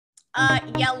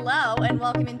Yellow, and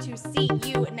welcome into See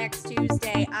You Next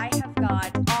Tuesday. I have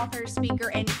got author, speaker,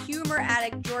 and humor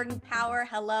addict Jordan Power.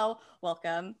 Hello,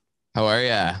 welcome. How are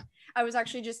ya? I was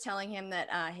actually just telling him that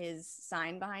his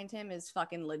sign behind him is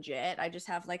fucking legit. I just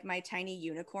have like my tiny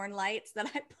unicorn lights that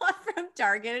I bought from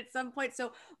Target at some point.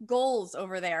 So goals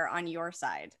over there on your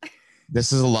side.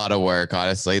 This is a lot of work,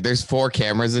 honestly. There's 4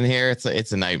 cameras in here.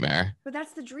 It's a nightmare. But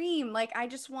that's the dream. Like I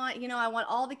just want, I want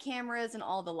all the cameras and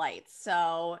all the lights.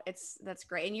 So that's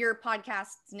great. And your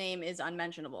podcast's name is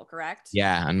Unmentionable, correct?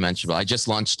 Yeah, unmentionable. I just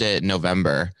launched it in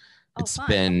November. Oh, It's fun.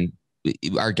 been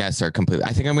our guests are completely.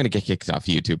 I think I'm gonna get kicked off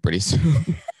YouTube pretty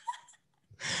soon.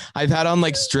 I've had on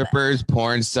like strippers,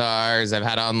 porn stars. I've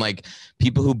had on like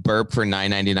people who burp for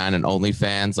 $9.99 on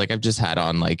OnlyFans. Like I've just had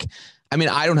on like, I mean,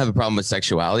 I don't have a problem with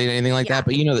sexuality and anything like that,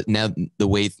 but you know that now the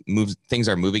way things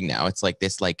are moving now, it's like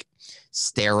this like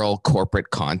sterile corporate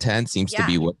content seems to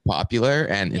be what's popular,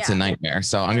 and it's a nightmare.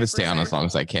 So I'm gonna stay on as long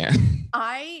as I can.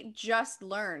 I just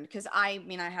learned because I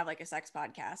have like a sex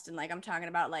podcast and like I'm talking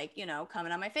about like,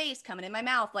 coming on my face, coming in my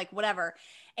mouth, like whatever.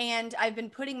 And I've been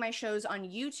putting my shows on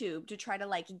YouTube to try to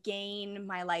like gain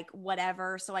my like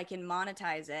whatever so I can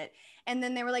monetize it. And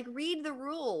then they were like, read the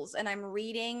rules. And I'm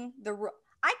reading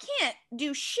I can't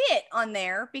do shit on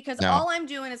there because all I'm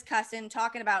doing is cussing,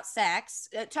 talking about sex,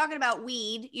 talking about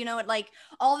weed, like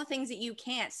all the things that you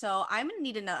can't. So I'm going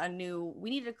to need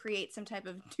we need to create some type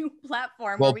of new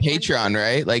platform. Well, Patreon,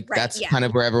 right? Like that's kind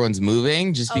of where everyone's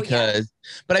moving just because,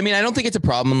 but I mean, I don't think it's a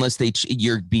problem unless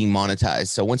you're being monetized.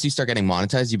 So once you start getting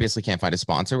monetized, you basically can't find a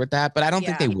sponsor with that, but I don't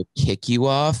think they would kick you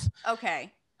off.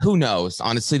 Okay. Who knows?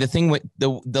 Honestly, the thing with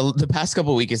the past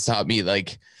couple of weeks has taught me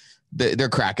like, they're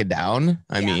cracking down,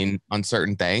 I mean, on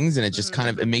certain things. And it just kind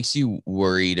of, it makes you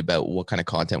worried about what kind of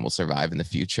content will survive in the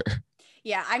future.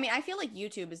 Yeah, I mean, I feel like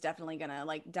YouTube is definitely gonna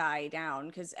like die down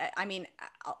because I mean,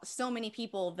 so many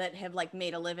people that have like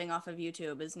made a living off of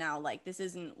YouTube is now like this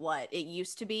isn't what it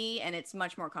used to be, and it's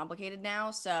much more complicated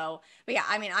now. So, but yeah,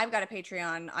 I mean, I've got a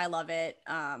Patreon. I love it.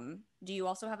 Do you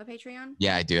also have a Patreon?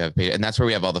 Yeah, I do have Patreon, and that's where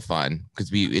we have all the fun because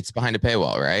it's behind a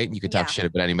paywall, right? You could talk shit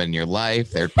about anybody in your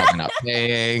life. They're probably not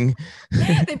paying.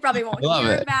 They probably won't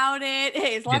hear about it.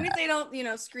 Hey, as long as they don't,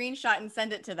 screenshot and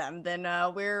send it to them, then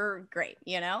we're great,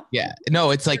 Yeah.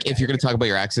 No, it's like if you're going to talk about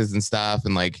your exes and stuff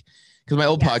and like, because my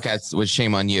old podcast was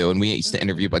Shame on You, and we used to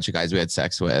interview a bunch of guys we had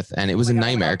sex with, and it was a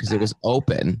nightmare because it was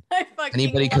open.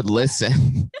 Anybody could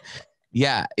listen.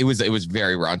 Yeah, it was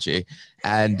very raunchy.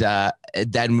 And then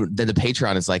the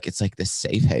Patreon is like, it's like this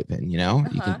safe haven, you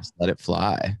can just let it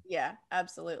fly. Yeah,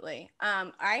 absolutely.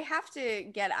 I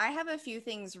have a few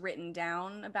things written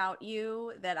down about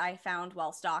you that I found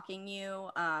while stalking you,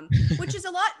 which is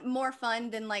a lot more fun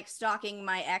than like stalking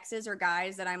my exes or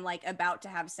guys that I'm like about to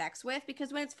have sex with,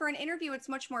 because when it's for an interview, it's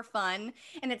much more fun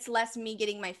and it's less me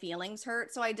getting my feelings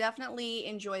hurt. So I definitely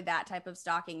enjoy that type of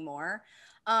stalking more.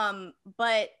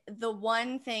 But the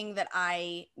one thing that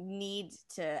I need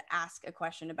to ask a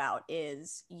question about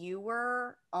is you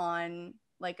were on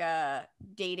like a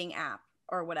dating app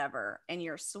or whatever, and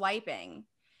you're swiping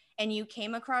and you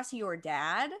came across your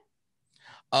dad.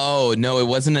 Oh, no, it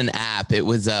wasn't an app. It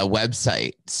was a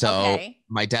website. So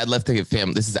my dad left the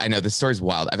family. I know this story's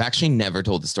wild. I've actually never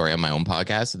told the story on my own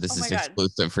podcast. So this is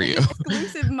exclusive for you.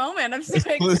 Exclusive moment. I'm so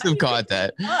exclusive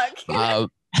content.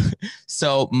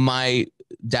 So my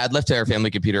dad left our family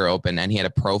computer open, and he had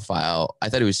a profile. I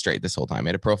thought he was straight this whole time. He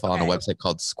had a profile on a website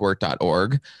called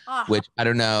squirt.org, which I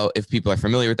don't know if people are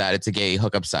familiar with that. It's a gay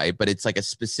hookup site, but it's like a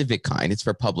specific kind. It's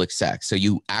for public sex. So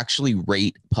you actually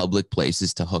rate public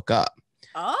places to hook up.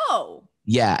 Oh.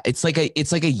 Yeah, it's like a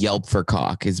Yelp for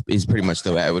cock is pretty much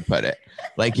the way I would put it.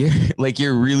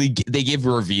 You're really, they give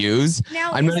reviews.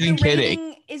 Now, I'm not even kidding.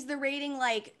 Is the rating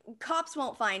like cops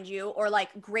won't find you, or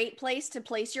like great place to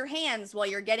place your hands while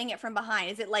you're getting it from behind?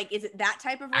 Is it that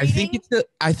type of rating?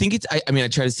 I mean, I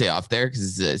try to stay off there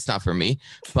because it's not for me,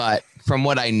 but from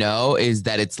what I know is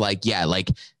that it's like,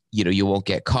 you won't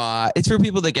get caught. It's for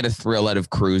people that get a thrill out of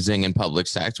cruising and public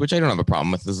sex, which I don't have a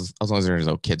problem with as long as there's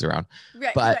no kids around.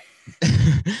 But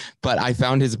I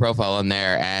found his profile on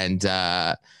there, and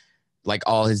like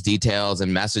all his details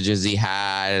and messages he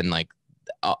had, and like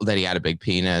that he had a big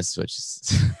penis, which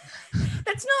is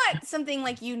that's not something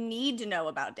like you need to know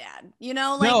about dad, like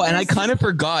no. And I kind of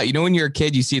forgot, when you're a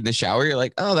kid, you see it in the shower, you're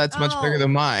like, oh, that's much bigger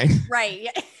than mine. Right.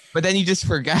 Yeah. But then you just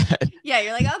forget. Yeah,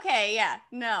 you're like, okay, yeah,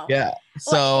 no. Yeah.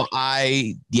 So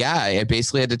I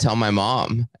basically had to tell my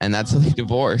mom, and that's how they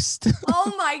divorced.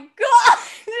 Oh my God.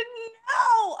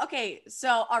 No. Okay.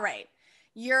 So, all right.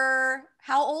 You're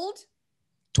how old?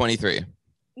 23.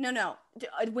 No.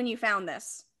 When you found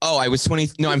this. Oh, I was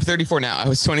 20. No, I'm 34 now. I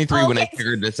was 23 Oh, when I okay.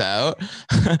 figured this out.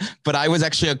 But I was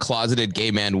actually a closeted gay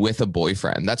man with a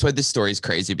boyfriend. That's why this story is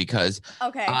crazy, because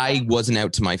Okay. I wasn't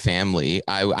out to my family.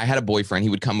 I had a boyfriend. He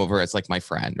would come over as like my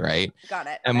friend, right? Got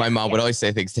it. And Okay. my mom would always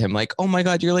say things to him like, "Oh my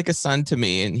God, you're like a son to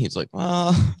me." And he's like,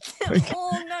 "Well, like,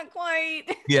 Oh, not quite.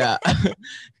 yeah."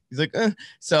 He's like,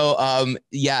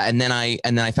 yeah. And then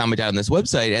I found my dad on this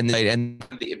website, and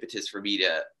the impetus for me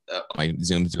to my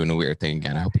Zoom's doing a weird thing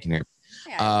again. I hope you can hear.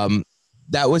 Yeah. Um,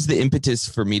 that was the impetus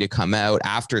for me to come out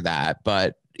after that.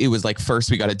 But it was like,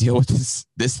 first we got to deal with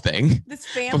this thing This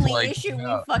family before I issue came we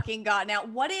out. fucking got. Now,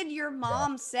 what did your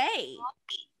mom say?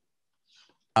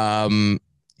 Um,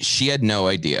 she had no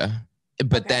idea,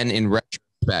 but Okay. then in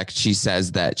retrospect, she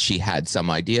says that she had some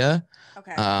idea.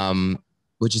 Okay. Um,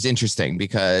 which is interesting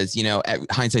because,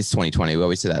 hindsight's 2020. We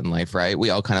always say that in life, right?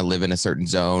 We all kind of live in a certain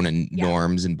zone and Yeah.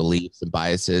 norms and beliefs and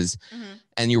biases, Mm-hmm.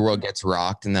 and your world gets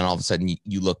rocked, and then all of a sudden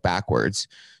you look backwards.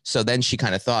 So then she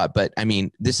kind of thought, but I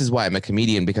mean, this is why I'm a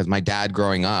comedian, because my dad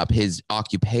growing up, his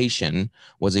occupation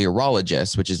was a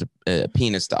urologist, which is a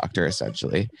penis doctor,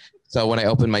 essentially. So when I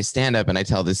open my stand up and I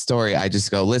tell this story, I just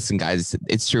go, listen, guys,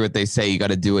 it's true what they say. You got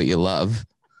to do what you love.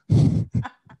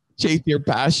 Chase your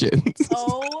passions.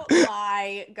 Oh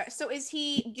my God. So is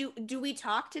he, do we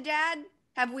talk to dad?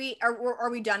 Are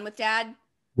we done with dad?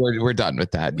 We're done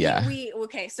with that. Yeah,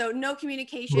 Okay. So no we're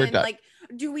communication. done. Like,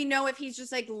 do we know if he's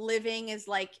just like living as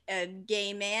like a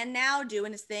gay man now,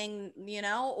 doing his thing,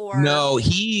 or, No,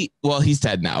 he's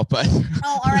dead now, but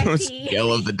oh, I don't RIP.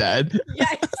 scale of the dead.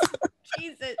 Yes.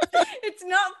 Jesus. It's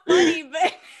not funny,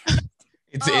 but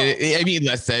oh, I mean,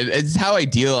 listen, it's how I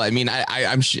deal. I mean,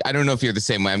 I don't know if you're the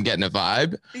same way. I'm getting a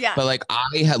vibe, yeah. but like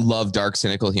I had loved dark,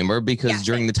 cynical humor Yeah. because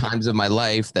during Same. the times of my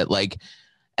life that like,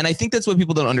 and I think that's what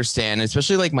people don't understand,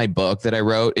 especially like my book that I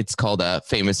wrote. It's called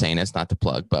Famous Anus, not to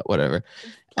plug, but whatever.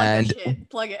 Plug that And shit.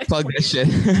 Plug it. plug that shit.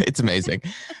 It's amazing.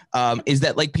 Is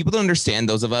that like people don't understand,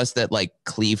 those of us that like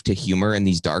cleave to humor in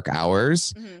these dark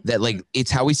hours, Mm-hmm. that like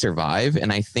it's how we survive.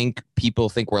 And I think people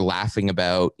think we're laughing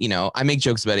about, I make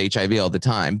jokes about HIV all the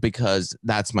time because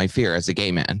that's my fear as a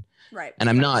gay man. Right. And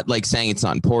I'm not like saying it's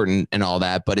not important and all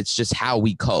that, but it's just how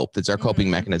we cope. It's our coping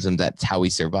Mm-hmm. mechanism. That's how we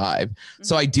survive. Mm-hmm.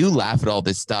 So I do laugh at all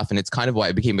this stuff. And it's kind of why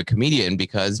I became a comedian,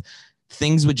 because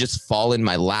things would just fall in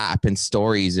my lap and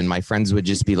stories, and my friends would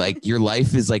just be like, your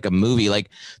life is like a movie. Like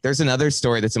there's another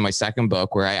story that's in my second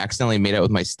book where I accidentally made out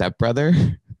with my stepbrother.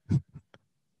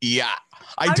 Yeah.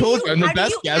 I told you I'm the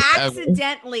best guest ever.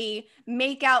 Accidentally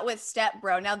make out with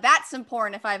stepbro. Now that's some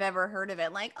porn if I've ever heard of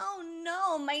it. Like, oh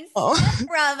no, my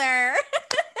stepbrother.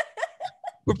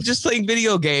 We're just playing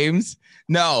video games.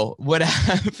 No, what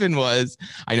happened was,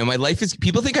 I know my life is,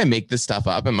 people think I make this stuff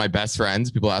up, and my best friends,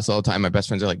 people ask all the time, my best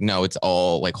friends are like, no, it's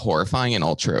all like horrifying and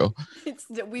all true.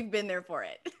 We've been there for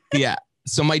it. Yeah.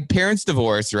 So my parents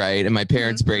divorce, right? And my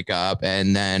parents break up,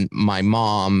 and then my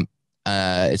mom,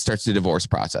 it starts the divorce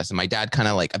process, and my dad kind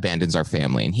of like abandons our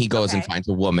family, and he goes and finds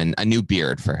a woman, a new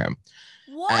beard for him.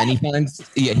 What? And he finds,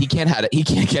 he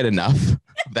can't get enough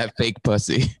of that fake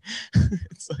pussy.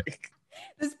 It's like,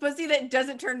 this pussy that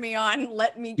doesn't turn me on,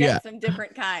 let me get some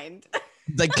different kind.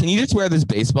 Like, can you just wear this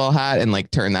baseball hat and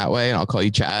like turn that way, and I'll call you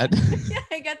Chad? Yeah,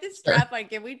 I got this strap on.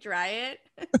 Can we try it?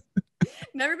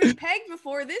 Never been pegged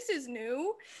before. This is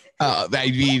new.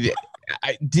 I mean,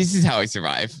 this is how I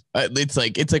survive. It's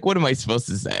like, what am I supposed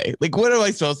to say? Like, what am I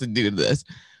supposed to do to this?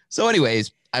 So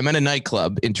anyways, I'm at a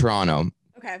nightclub in Toronto.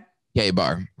 Okay. Gay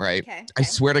bar, right? Okay. I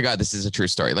swear to God, this is a true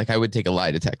story. Like, I would take a lie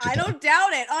detector I don't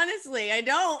doubt it. Honestly, I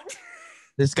don't.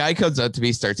 This guy comes up to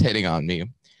me, starts hitting on me.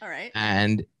 All right.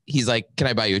 And he's like, can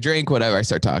I buy you a drink? Whatever. I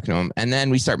start talking to him. And then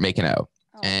we start making out.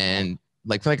 Oh, and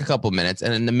like for like a couple minutes.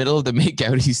 And in the middle of the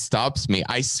makeout, he stops me.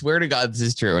 I swear to God, this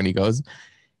is true. And he goes,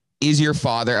 is your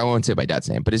father, I won't say my dad's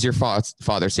name, but is your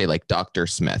father say like Dr.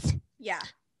 Smith? Yeah.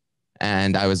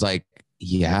 And I was like,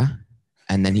 yeah.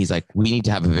 And then he's like, we need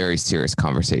to have a very serious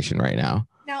conversation right now.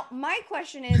 Now, my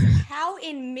question is, how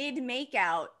in mid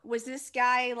makeout was this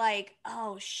guy like,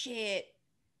 oh shit,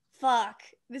 fuck,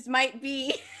 this might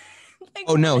be like,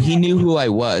 oh no, he knew who I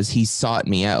was. He sought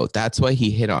me out. That's why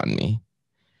he hit on me.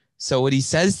 So what he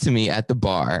says to me at the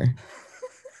bar,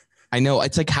 I know,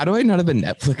 it's like, how do I not have a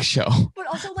Netflix show? But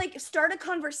also like start a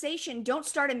conversation. Don't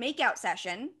start a makeout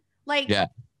session. Like, yeah.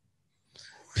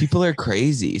 People are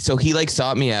crazy. So he like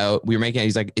sought me out. We were making,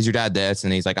 he's like, is your dad this?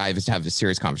 And he's like, I just have a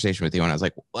serious conversation with you. And I was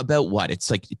like, about what?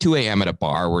 It's like 2 a.m. at a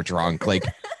bar. We're drunk. Like,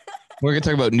 we're going to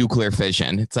talk about nuclear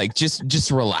fission. It's like,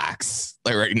 just relax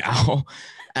like right now.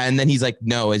 And then he's like,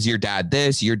 no, is your dad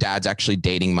this? Your dad's actually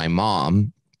dating my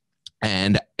mom.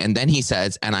 And then he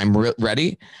says, and I'm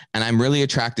ready. And I'm really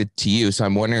attracted to you. So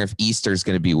I'm wondering if Easter's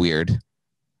going to be weird.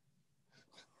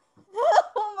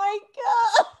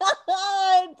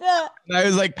 I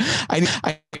was like,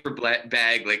 I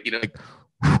bag, like, you know,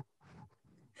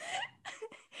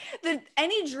 like,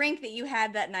 any drink that you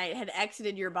had that night had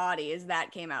exited your body as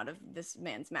that came out of this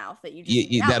man's mouth that you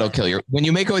just that'll kill you. When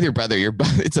you make it with your brother,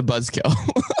 it's a buzzkill.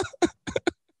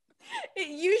 It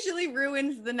usually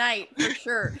ruins the night for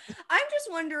sure. I'm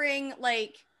just wondering,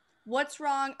 like, what's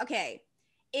wrong? Okay,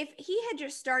 if he had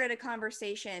just started a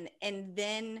conversation and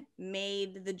then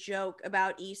made the joke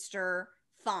about Easter,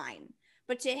 fine.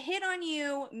 But to hit on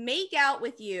you, make out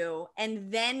with you,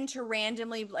 and then to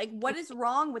randomly, like, what is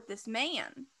wrong with this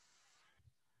man?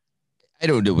 I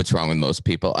don't know what's wrong with most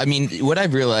people. I mean, what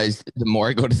I've realized the more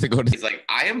I go to, it's like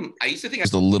I used to think I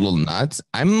was a little nuts.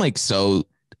 I'm like so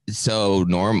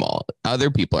normal.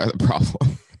 Other people are the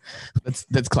problem.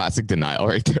 That's classic denial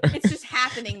right there. It's just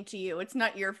happening to you. It's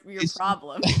not your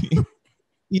problem.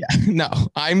 Yeah, no,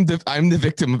 I'm the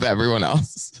victim of everyone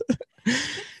else.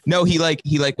 No, he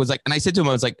was like, and I said to him,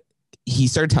 I was like, he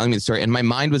started telling me the story, and my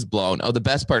mind was blown. Oh, the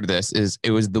best part of this is it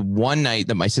was the one night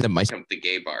that my sister the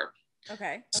gay bar.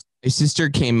 Okay. My sister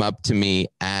came up to me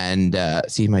and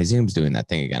see, my Zoom's doing that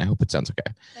thing again. I hope it sounds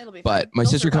okay. It'll be but fine. My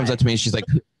sister comes up to me and she's like,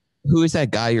 who is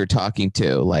that guy you're talking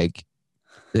to? Like,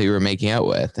 that you were making out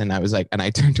with? And I was like, and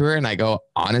I turned to her and I go,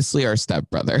 honestly, our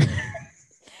stepbrother.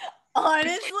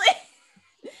 Honestly?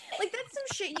 Like, that's some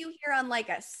shit you hear on like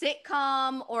a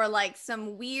sitcom or like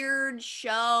some weird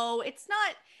show. It's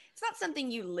not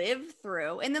something you live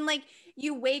through. And then like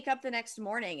you wake up the next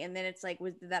morning and then it's like,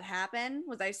 did that happen?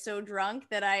 Was I so drunk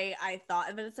that I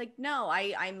thought? But it's like, no,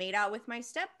 I made out with my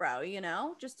stepbro, you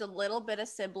know, just a little bit of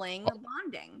sibling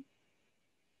bonding.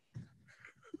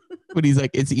 But he's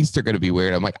like, it's Easter going to be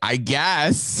weird. I'm like, I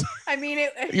guess. I mean,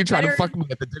 you're trying to fuck me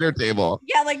at the dinner table.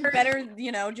 Yeah, like better,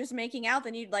 you know, just making out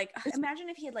than you'd like. Imagine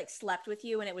if he had like slept with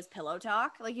you and it was pillow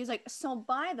talk. Like he was like, so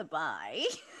by the by,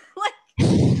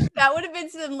 like that would have been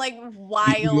some like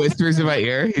wild. He whispers in my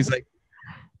ear. He's like,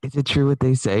 is it true what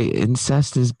they say?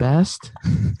 Incest is best.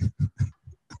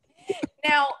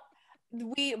 Now,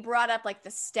 we brought up like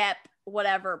the step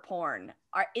whatever porn.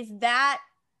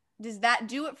 Does that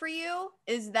do it for you?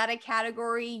 Is that a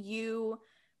category you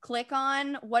click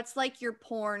on? What's like your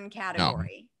porn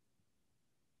category?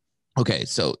 No. Okay,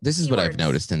 so this is what I've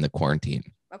noticed in the quarantine.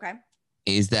 Okay.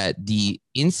 Is that the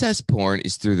incest porn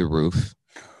is through the roof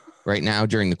right now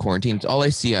during the quarantine. It's all I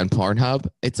see on Pornhub.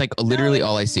 It's like literally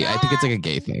all I see. I think it's like a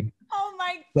gay thing. Oh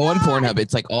my god. Go on Pornhub.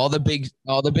 It's like all the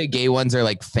big gay ones are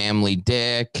like family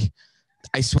dick.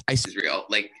 I swear, it's real.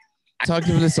 Like I talked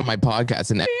about this on my podcast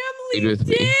and family dick.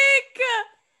 Me.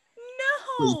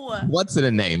 No. What's in a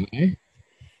name?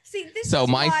 See, this so is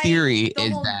my why theory the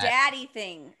is whole that daddy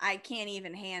thing I can't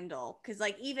even handle because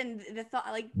like even the thought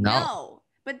like no,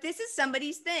 but this is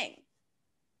somebody's thing.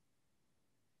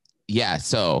 Yeah,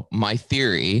 so my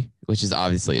theory, which is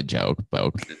obviously a joke,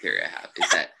 but the theory I have is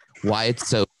that why it's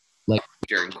so like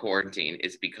during quarantine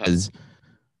is because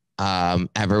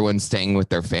everyone's staying with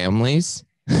their families,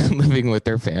 living with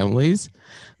their families.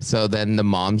 So then the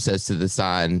mom says to the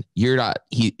son,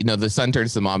 the son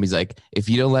turns to the mom. He's like, if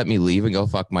you don't let me leave and go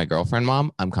fuck my girlfriend,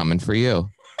 mom, I'm coming for you.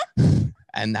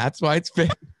 And that's why it's been.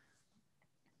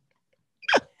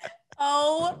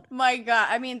 Oh my god!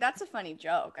 I mean, that's a funny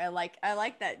joke. I like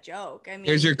that joke. I mean,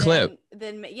 here's your clip.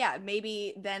 Then yeah,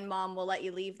 maybe then mom will let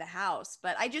you leave the house.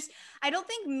 But I don't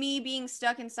think me being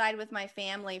stuck inside with my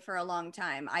family for a long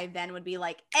time, I then would be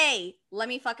like, hey, let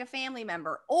me fuck a family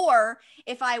member. Or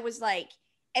if I was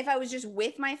just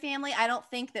with my family, I don't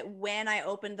think that when I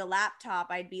opened the laptop,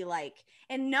 I'd be like,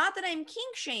 and not that I'm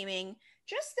kink shaming,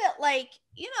 just that like,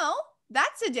 you know,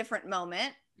 that's a different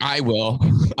moment. I will.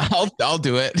 I'll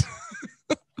do it.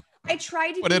 I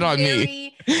try to put it on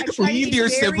me. Leave your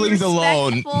siblings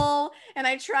alone. And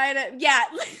I try to,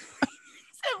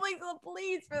 siblings,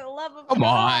 please, for the love of Come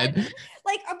God. on.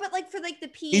 Like, but like for like the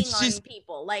peeing on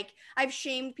people, like I've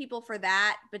shamed people for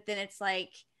that, but then it's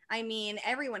like, I mean,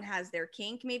 everyone has their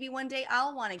kink. Maybe one day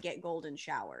I'll want to get golden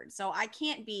showered. So I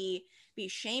can't be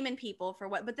shaming people for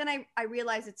what, but then I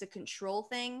realize it's a control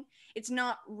thing. It's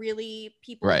not really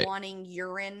people wanting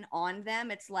urine on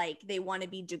them. It's like they want to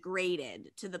be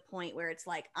degraded to the point where it's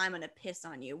like, I'm going to piss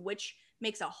on you, which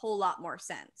makes a whole lot more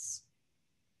sense.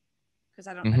 Because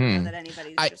I don't know that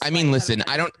anybody's I mean, listen,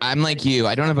 I'm like you.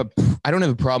 I don't have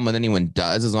a problem with anyone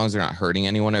does as long as they're not hurting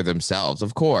anyone or themselves,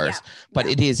 of course. Yeah, but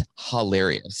it is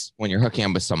hilarious when you're hooking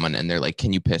up with someone and they're like,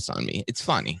 can you piss on me? It's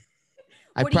funny.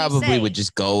 I probably would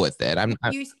just go with it.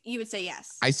 You would say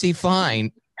yes. I say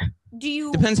fine.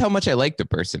 Depends how much I like the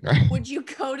person, right? Would you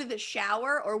go to the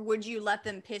shower or would you let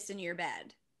them piss in your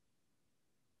bed?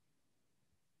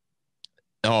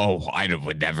 Oh, I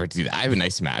would never do that. I have a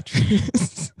nice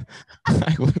mattress.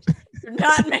 I would.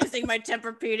 not messing my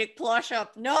Tempur-Pedic plush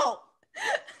up. No.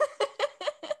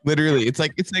 Literally, it's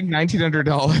like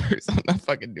 $1,900. I'm not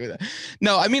fucking doing that.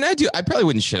 No, I mean, I probably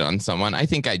wouldn't shit on someone. I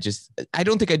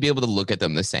don't think I'd be able to look at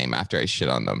them the same after I shit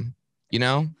on them. You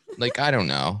know, like I don't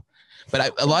know.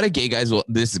 But a lot of gay guys will.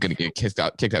 This is gonna get kicked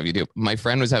out of YouTube. My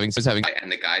friend was having,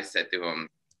 and the guy said to him,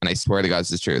 and I swear to God,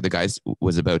 this is true. The guy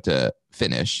was about to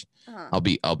finish. Uh-huh. I'll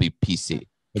be PC. He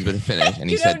was about to finish, and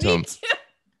he You said don't to him,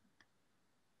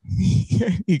 need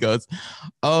to. he goes,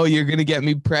 "Oh, you're gonna get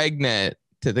me pregnant."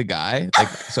 To the guy, like,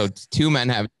 so two men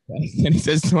have, and he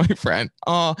says to my friend,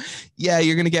 "Oh, yeah,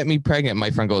 you're gonna get me pregnant."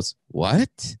 My friend goes,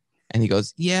 "What?" And he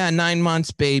goes, "Yeah, 9 months,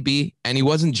 baby." And he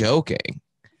wasn't joking.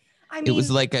 I It mean,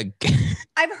 was like a.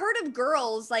 I've heard of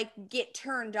girls like get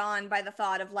turned on by the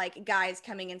thought of like guys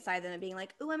coming inside them and being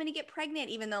like, "Oh, I'm gonna get pregnant,"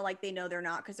 even though like they know they're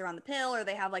not because they're on the pill or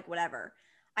they have like whatever.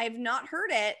 I have not heard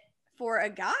it for a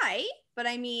guy, but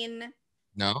I mean,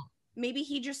 No, maybe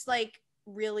he just like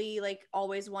really like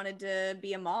always wanted to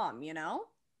be a mom, you know?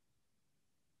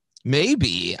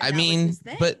 maybe. And I that was mean, his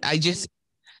thing. but I just,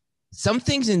 some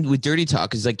things in with dirty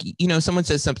talk is like, someone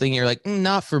says something, you're like,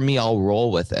 not for me, I'll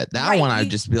roll with it. That one, I'd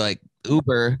just be like,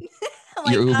 Uber,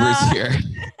 like, your Uber's here.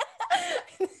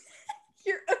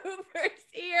 Your Uber's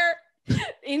here.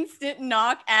 Instant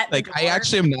knock at Like, the door. I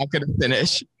actually am not going to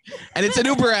finish. And it's an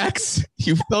Uber X,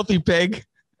 you filthy pig.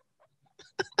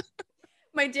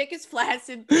 My dick is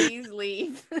flaccid. Please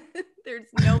leave. There's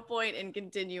no point in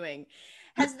continuing.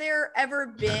 Has there ever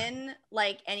been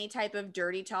like any type of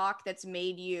dirty talk that's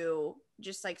made you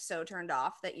just like so turned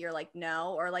off that you're like,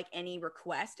 no, or like any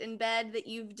request in bed that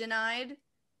you've denied?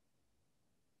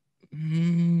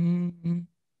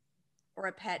 Or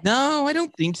a pet? No, I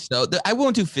don't think so. I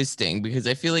won't do fisting because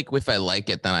I feel like if I like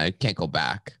it, then I can't go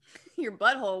back. Your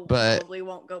butthole But probably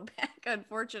won't go back,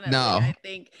 unfortunately. no. I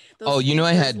think Oh, those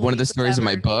I had sphincters will one of be the stories in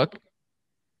my severed. book.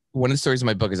 One of the stories in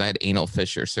my book is I had anal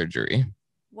fissure surgery.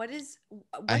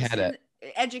 I had a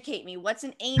educate me. What's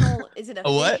an anal? Is it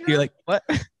a what? fissure? You're like, what?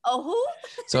 Oh, who?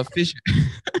 So a fissure.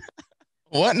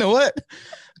 What? No, what?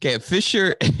 Okay, a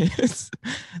fissure is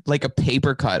like a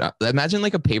paper cut. Imagine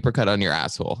like a paper cut on your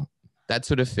asshole. That's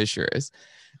what a fissure is.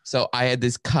 So I had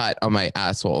this cut on my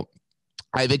asshole.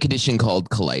 I have a condition called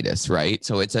colitis, right?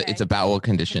 So it's a bowel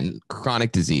condition,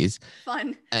 chronic disease.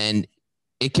 Fun. And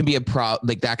it can be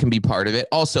like that can be part of it.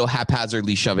 Also,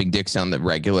 haphazardly shoving dicks down the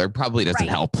regular probably doesn't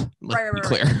help. Let's be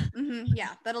clear. Mm-hmm. Yeah,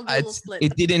 that'll do a little split.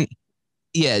 It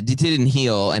didn't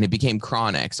heal and it became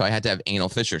chronic. So I had to have anal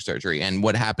fissure surgery. And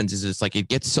what happens is it's like it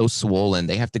gets so swollen,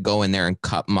 they have to go in there and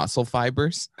cut muscle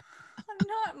fibers.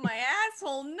 Not my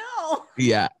asshole, no.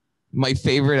 Yeah. My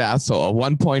favorite asshole, a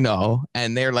 1.0.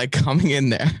 And they're like coming in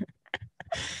there.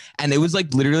 And it was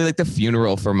like literally like the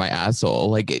funeral for my asshole.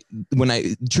 Like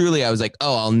I was like,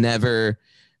 oh, I'll never,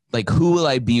 like, who will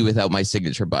I be without my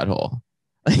signature butthole?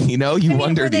 You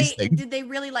wonder these things. Did they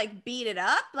really like beat it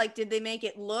up? Like, did they make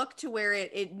it look to where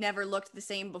it never looked the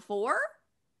same before?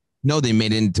 No, they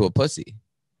made it into a pussy.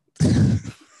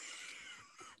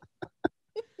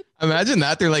 Imagine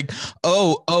that. They're like,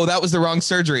 oh, that was the wrong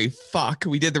surgery. Fuck,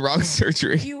 we did the wrong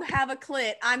surgery. You have a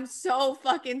clit. I'm so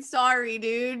fucking sorry,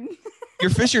 dude. Your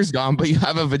fissure's gone, but you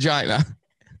have a vagina.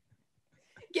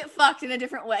 Get fucked in a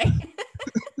different way.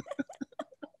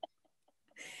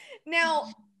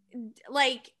 Now,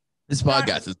 like, this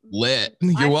podcast is lit.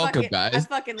 You're welcome, guys. I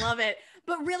fucking love it.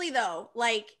 But really though,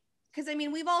 like, because I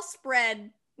mean, we've all spread,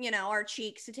 our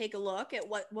cheeks to take a look at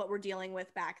what we're dealing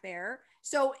with back there.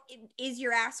 So is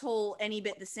your asshole any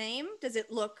bit the same? Does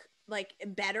it look like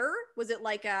better? Was it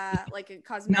like a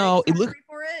cosmetic surgery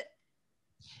for it?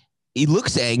 It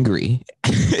looks angry.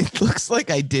 It looks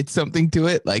like I did something to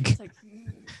it.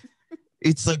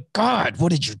 It's like, God,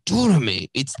 what did you do to me?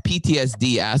 It's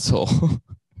PTSD, asshole.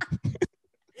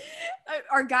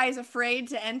 Are guys afraid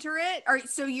to enter it?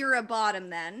 So you're a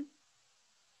bottom then?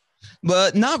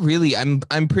 But not really.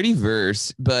 I'm pretty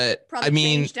versed, but probably I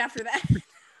mean, changed after that.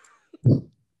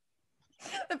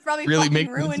 That probably really fucking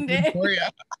ruined it. For you.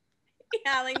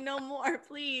 Yeah, like no more,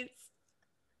 please.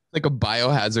 Like a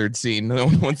biohazard scene. No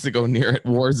one wants to go near it.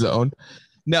 War zone.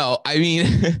 No, I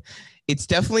mean, it's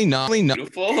definitely not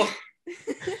beautiful,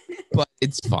 but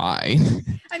it's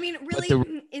fine. I mean,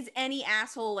 really, is any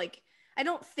asshole like? I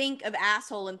don't think of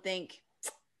asshole and think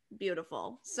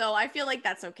beautiful, so I feel like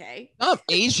that's okay.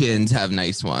 Asians have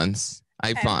nice ones,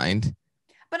 I find.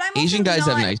 But Asian guys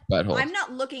have nice buttholes. I'm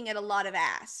not looking at a lot of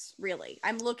ass, really.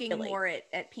 I'm looking more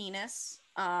at penis.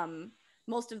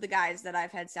 Most of the guys that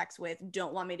I've had sex with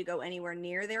don't want me to go anywhere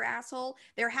near their asshole.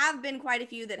 There have been quite a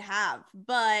few that have,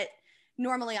 but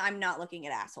normally I'm not looking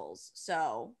at assholes.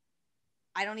 So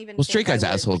I don't even. Well, straight guys'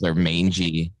 assholes are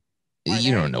mangy. Are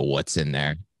You don't they? know what's in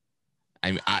there.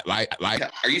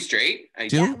 Are you straight?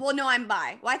 Yeah, well, no, I'm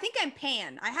bi. Well, I think I'm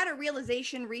pan. I had a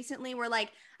realization recently where,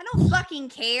 like, I don't fucking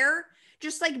care.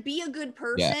 Just like be a good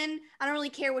Yeah. person. I don't really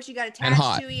care what you got And attached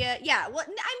hot. to you. Yeah. Well,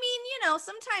 I mean,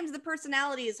 sometimes the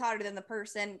personality is hotter than the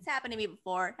person. It's happened to me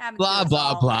before. It happens to Blah, us blah,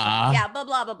 all. blah. Yeah. Blah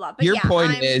blah blah blah. But Your yeah,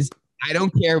 point I'm. is, I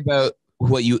don't care about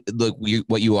what you look,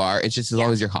 what you are. It's just as long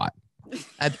Yeah. as you're hot.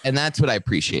 And that's what I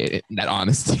appreciate, that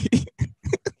honesty.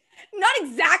 Not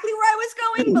exactly where I was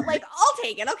going, but like I'll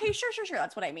take it. Okay, sure, sure, sure.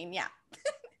 That's what I mean. Yeah.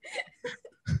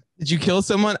 Did you kill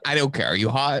someone? I don't care. Are you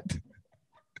hot?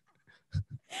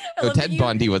 I No, love that Ted you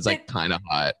Bundy was that like kind of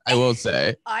hot. I will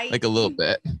say, I like a little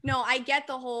bit, no, I get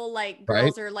the whole like right?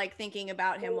 girls are like thinking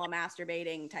about him while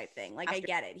masturbating type thing. Like I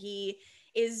get it. He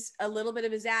is a little bit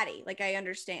of a zaddy. Like I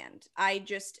understand. I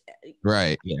just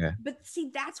Right. Yeah. but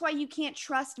see, that's why you can't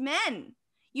trust men.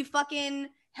 You fucking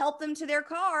help them to their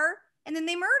car and then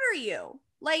they murder you.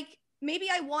 Like maybe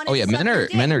I Oh wanted to yeah, suck your men dick. are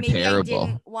Maybe I didn't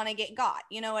terrible. want to get got.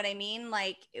 You know what I mean?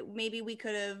 Like maybe we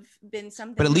could have been But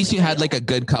something at least really you had like real. a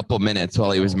good couple minutes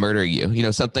while he was murdering you. You know,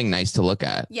 something nice to look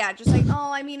at. Yeah, just like,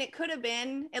 oh, I mean, it could have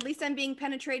been. At least I'm being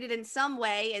penetrated in some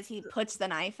way as he puts the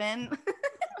knife in.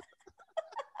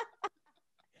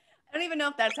 I don't even know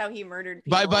if that's how he murdered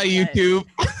Bye people, bye, but YouTube.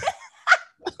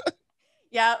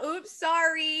 yeah, oops,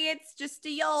 sorry. It's just a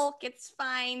yolk. It's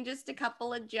fine. Just a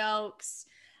couple of jokes.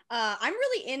 I'm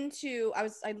really into, I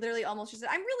literally almost just said,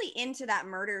 I'm really into that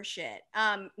murder shit.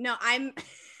 No, I'm,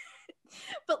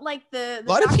 but like A the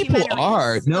lot of people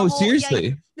are. documentaries, the No, whole yeah,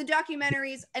 seriously. the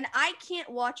documentaries, and I can't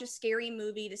watch a scary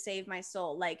movie to save my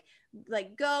soul. Like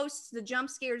ghosts, the jump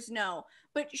scares, no.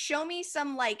 But show me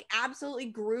some like absolutely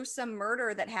gruesome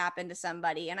murder that happened to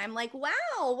somebody, and I'm like, wow,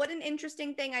 what an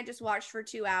interesting thing I just watched for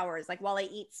 2 hours, like while I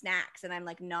eat snacks, and I'm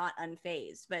like not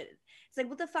unfazed. But it's like,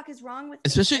 what the fuck is wrong with me?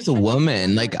 Especially I as a shouldn't be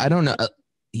woman. Like, I wondering. don't know.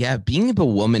 Yeah, being a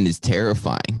woman is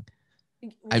terrifying.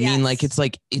 I mean, like Yes.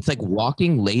 it's like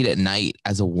walking late at night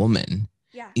as a woman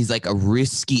Yeah. is like a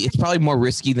risky. It's probably more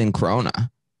risky than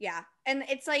Corona, Yeah. And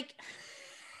it's like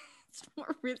it's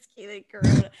more risky than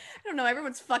Corona. I don't know.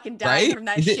 Everyone's fucking dying right? from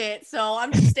that Is it? shit. So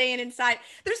I'm just staying inside.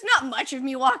 There's not much of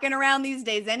me walking around these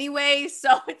days anyway.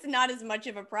 So it's not as much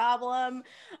of a problem.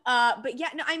 But yeah,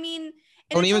 no, I mean, and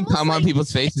Don't it's even almost come on like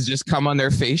people's faces. Just come on their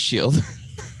face shield.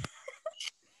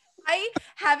 I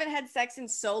haven't had sex in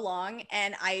so long,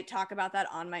 and I talk about that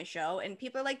on my show, and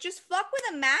people are like, just fuck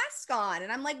with a mask on.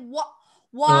 And I'm like, what?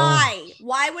 Oh, Why?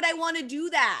 Why would I want to do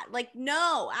that? Like,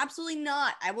 no, absolutely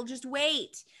not. I will just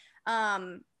wait.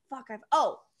 Fuck,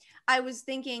 I was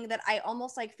thinking that I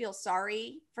almost like feel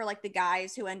sorry for like the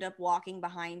guys who end up walking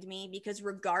behind me because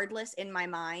regardless in my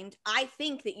mind, I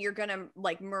think that you're gonna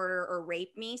like murder or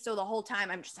rape me. So the whole time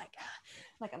I'm just like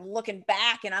I'm looking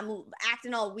back and I'm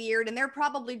acting all weird, and they're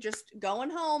probably just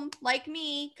going home like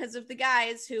me because of the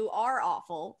guys who are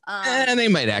awful. and they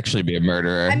might actually be a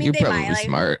murderer. I mean, You're they might probably like who.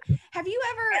 smart. Have you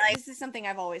ever? This is something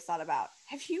I've always thought about.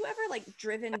 Have you ever like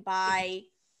driven by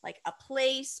like a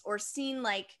place or seen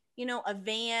like a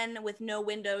van with no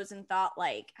windows and thought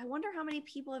like, I wonder how many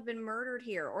people have been murdered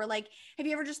here? Or like, have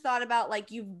you ever just thought about like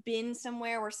you've been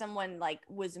somewhere where someone like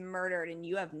was murdered and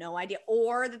you have no idea,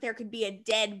 or that there could be a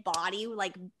dead body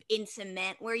like in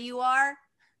cement where you are?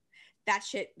 That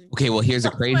shit Okay, well, here's a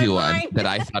blows my crazy one mind. that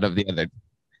I thought of the other.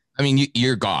 I mean,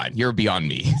 you're gone. You're beyond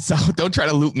me. So don't try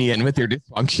to loop me in with your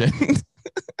dysfunction.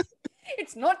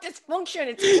 It's not dysfunction.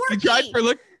 It's you tried quirky. for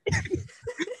look.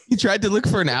 You tried to look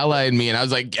for an ally in me, and I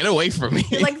was like, get away from me.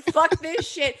 You're like, fuck this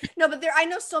shit. No, but I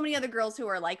know so many other girls who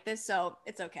are like this, so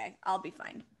it's okay. I'll be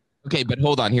fine. Okay, but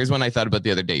hold on. Here's one I thought about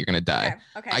the other day. You're gonna die.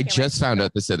 Okay. I just found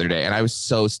out this other day, and I was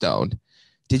so stoned.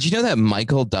 Did you know that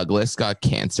Michael Douglas got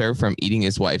cancer from eating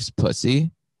his wife's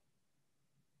pussy?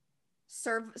 She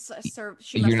You're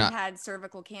must have not. had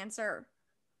cervical cancer.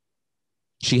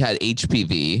 She had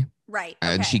HPV, Right.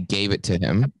 and Okay. she gave it to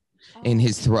him in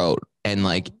his throat, and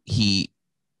like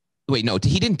wait, no,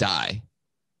 he didn't die.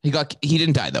 He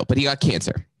didn't die though, but he got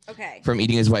cancer. Okay. From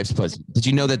eating his wife's pussy. Did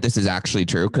you know that this is actually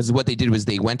true? Because what they did was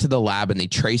they went to the lab and they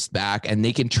traced back, and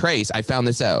they can trace. I found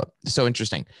this out. So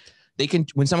interesting. They can,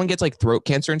 when someone gets like throat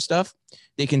cancer and stuff,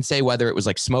 they can say whether it was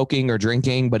like smoking or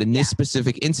drinking. But in this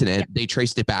specific incident, they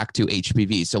traced it back to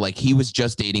HPV. So like he was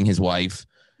just dating his wife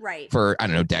for, I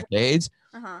don't know, decades.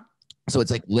 So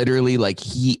it's like literally like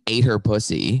he ate her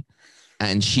pussy,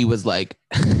 and she was like,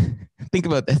 think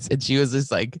about this. And she was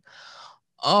just like,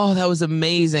 oh, that was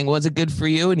amazing. Was it good for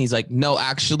you? And he's like, no,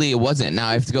 actually it wasn't. Now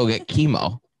I have to go get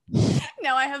chemo.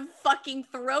 Now I have fucking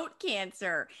throat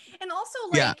cancer. And also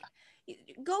like,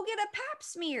 Go get a pap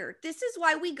smear. This is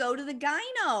why we go to the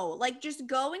gyno. Like, just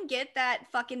go and get that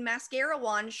fucking mascara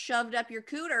wand shoved up your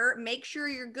cooter, make sure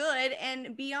you're good,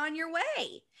 and be on your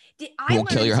way. I Won't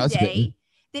kill learned your husband. today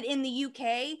that in the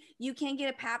UK, you can't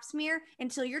get a pap smear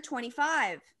until you're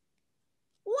 25.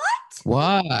 What?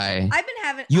 Why? I've been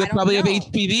having, You I don't probably know. have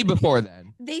HPV before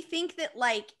then. They think that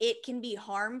like it can be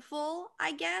harmful,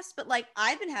 I guess, but like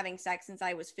I've been having sex since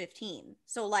I was 15.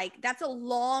 So like that's a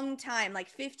long time, like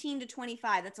 15 to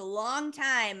 25. That's a long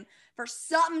time for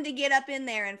something to get up in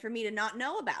there and for me to not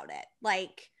know about it.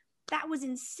 Like that was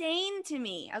insane to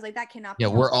me. I was like, that cannot be Yeah,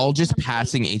 we're all healthy. just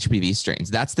passing HPV strains.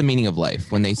 That's the meaning of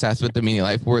life. When they say that's what the meaning of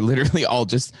life, we're literally all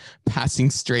just passing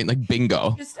strain, like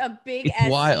bingo. Just a big It's STD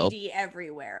wild.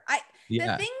 everywhere. The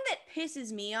Yeah. thing that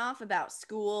pisses me off about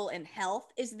school and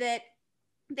health is that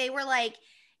they were like,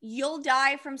 you'll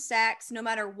die from sex no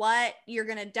matter what. You're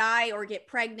going to die or get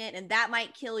pregnant, and that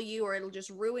might kill you or it'll just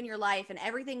ruin your life. And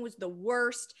everything was the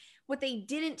worst. What they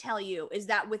didn't tell you is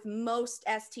that with most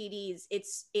STDs,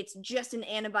 it's just an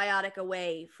antibiotic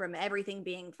away from everything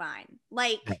being fine.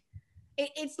 Like,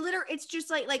 it's just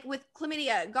like with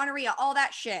chlamydia, gonorrhea, all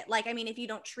that shit. Like, I mean, if you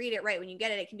don't treat it right when you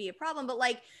get it, it can be a problem. But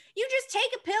like, you just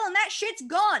take a pill and that shit's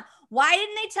gone. Why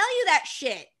didn't they tell you that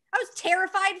shit? I was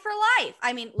terrified for life.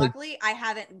 I mean, luckily I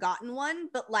haven't gotten one,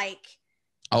 but like,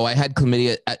 Oh, I had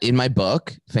chlamydia in my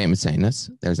book, Famous Anus.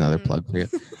 There's another plug for you.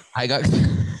 I got.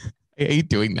 I hate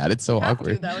doing that. It's so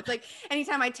awkward. though. It's like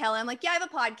anytime I tell him, like, yeah, I have a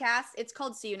podcast. It's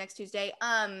called See You Next Tuesday.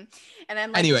 And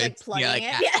I'm like, Anyway, just, like plugging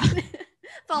yeah, it. Yeah.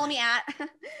 Follow me at.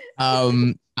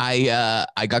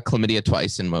 I got chlamydia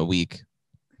twice in a week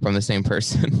from the same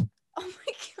person. Oh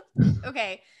my god.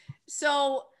 Okay,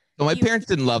 so my parents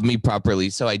didn't love me properly,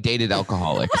 so I dated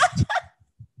alcoholics.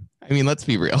 I mean, let's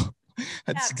be real.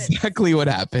 That's exactly what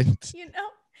happened. You know,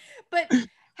 but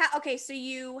okay, so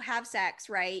you have sex,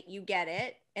 right? You get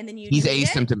it, and then He's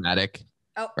asymptomatic.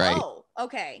 Oh, right. Oh,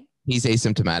 okay. He's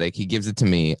asymptomatic. He gives it to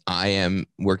me. I am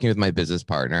working with my business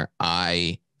partner.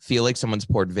 I feel like someone's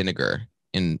poured vinegar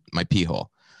in my pee hole.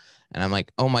 And I'm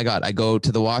like, oh my God. I go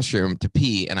to the washroom to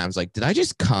pee. And I was like, did I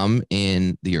just come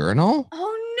in the urinal?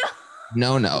 Oh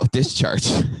no. No, discharge.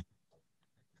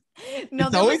 No,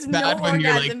 it's there always was bad no when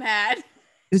you're orgasm like, had.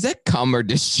 is that cum or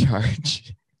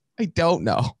discharge? I don't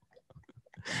know.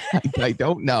 I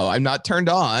don't know. I'm not turned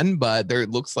on, but there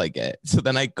looks like it. So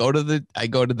then I go to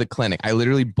the clinic. I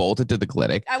literally bolted to the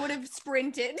clinic. I would have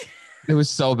sprinted. It was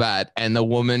so bad. And the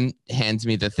woman hands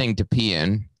me the thing to pee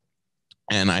in.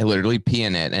 And I literally pee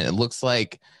in it. And it looks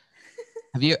like,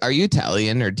 are you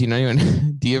Italian or do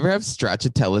you ever have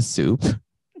stracciatella soup? No.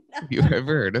 Have you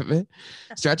ever heard of it?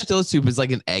 Stracciatella soup is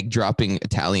like an egg dropping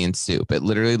Italian soup. It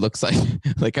literally looks like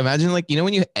imagine like,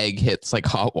 when your egg hits like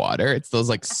hot water, it's those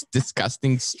like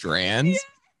disgusting strands. Yeah.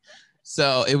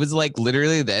 So it was like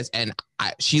literally this. And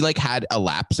she like had a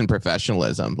lapse in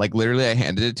professionalism. Like literally I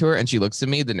handed it to her and she looks at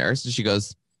me, the nurse, and she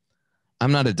goes,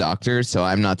 I'm not a doctor, so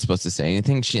I'm not supposed to say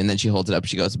anything. And then she holds it up.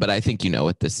 She goes, but I think you know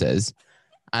what this is.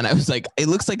 And I was like, it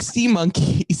looks like sea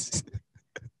monkeys.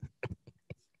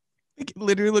 It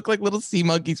literally look like little sea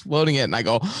monkeys floating it. And I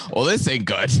go, well, this ain't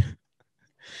good.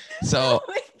 So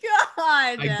oh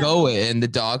my God. I go in, the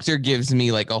doctor gives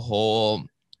me like a whole,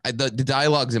 the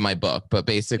dialogue's in my book, but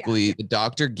basically the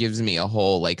doctor gives me a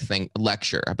whole like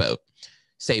lecture about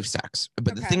safe sex.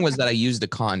 But the thing was that I used a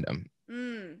condom.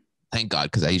 Thank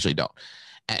God, because I usually don't.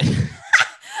 And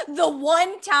the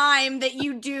one time that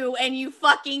you do and you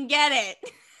fucking get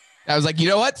it. I was like, you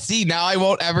know what? See, now I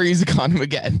won't ever use a condom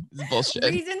again. This is bullshit.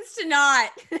 Reasons to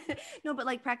not. No, but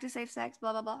like practice safe sex,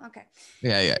 blah, blah, blah. Okay.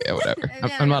 Yeah, whatever.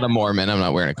 I'm not a Mormon. I'm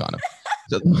not wearing a condom.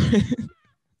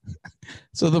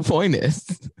 So the point is,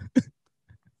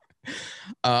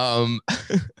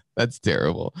 that's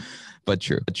terrible, but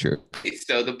true.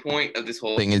 So the point of this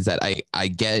whole thing is that I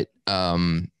get,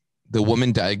 the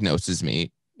woman diagnoses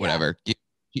me, whatever. Yeah.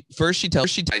 First she tells,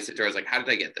 I said to her, I was like, how did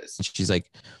I get this? She's like,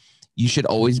 you should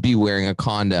always be wearing a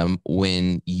condom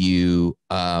when you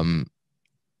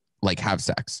like have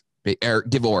sex or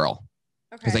give oral.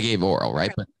 Because I gave oral,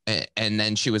 right? Okay. But and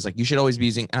then she was like, you should always be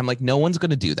using. I'm like, no one's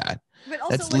gonna do that. But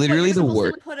also, that's like, literally the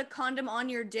word. Put a condom on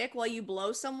your dick while you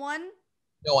blow someone.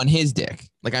 No, on his dick.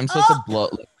 Like I'm supposed to blow.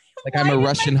 Like I'm a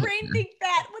Russian. Why did my brain think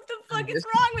that? What the fuck is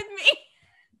wrong with me?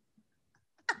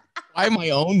 Why my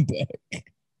own dick?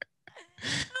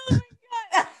 Oh my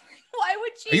God. Why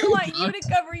would she want you to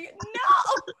cover you?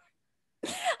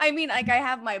 No. I mean, like I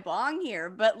have my bong here,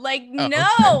 but like,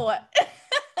 no.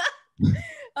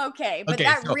 Okay, but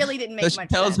that really didn't make much sense.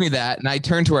 She tells me that, and I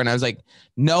turned to her and I was like,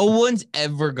 no one's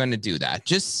ever going to do that.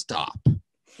 Just stop.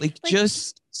 Like,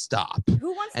 just stop.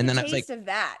 Who wants the taste of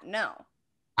that? No.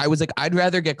 I was like, I'd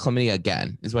rather get chlamydia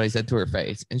again, is what I said to her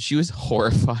face. And she was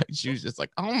horrified. She was just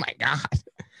like, oh my God.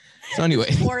 So anyway.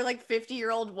 This poor like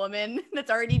 50-year-old woman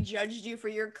that's already judged you for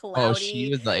your Oh, she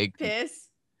cloudy was like, piss.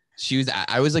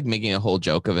 I was like making a whole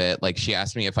joke of it. Like she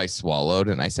asked me if I swallowed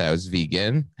and I said I was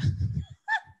vegan.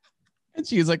 And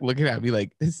she was like looking at me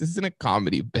like, this isn't a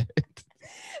comedy bit.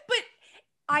 But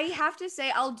I have to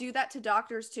say, I'll do that to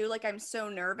doctors too. Like, I'm so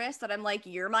nervous that I'm like,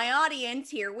 you're my audience.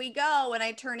 Here we go. And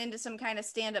I turn into some kind of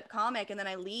stand up comic and then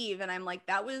I leave. And I'm like,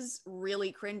 that was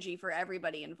really cringy for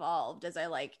everybody involved as I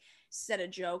like said a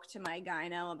joke to my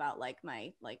gyno about like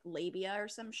my like labia or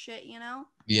some shit, you know?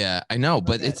 Yeah, I know,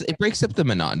 but Good. it breaks up the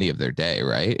monotony of their day,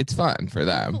 right? It's fun for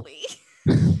them. Hopefully.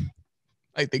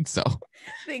 I think so.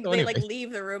 They like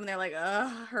leave the room and they're like,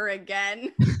 ugh, her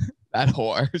again. That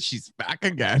whore, she's back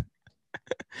again.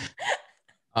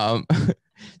 um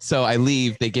so I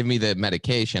leave, they give me the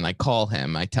medication, I call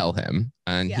him, I tell him,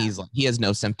 and he's like, he has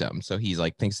no symptoms, so he's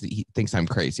like he thinks I'm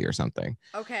crazy or something.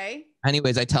 Okay.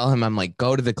 Anyways, I tell him, I'm like,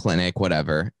 go to the clinic,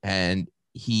 whatever. And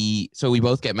so we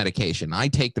both get medication. I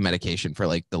take the medication for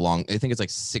like I think it's like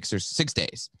 6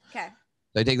 days. Okay.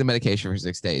 So I take the medication for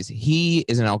 6 days. He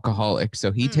is an alcoholic,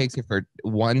 so he takes it for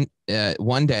one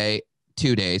day,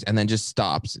 2 days, and then just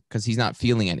stops because he's not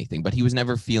feeling anything. But he was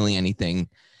never feeling anything.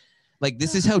 Like,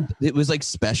 this is how it was, like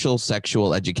special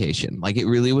sexual education. Like, it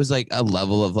really was like a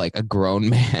level of like a grown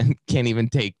man can't even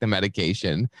take the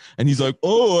medication. And he's like,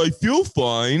 oh, I feel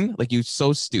fine. Like, he was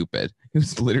so stupid. He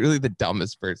was literally the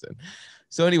dumbest person.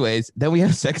 So anyways, then we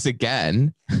have sex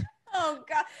again. Oh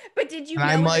God. But did you know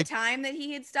at the time that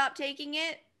he had stopped taking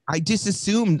it? I just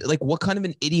assumed, like, what kind of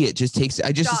an idiot just takes,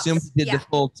 I just assumed he did the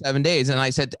full 7 days. And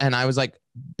I said, and I was like,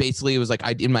 basically it was like,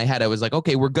 in my head, I was like,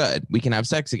 okay, we're good. We can have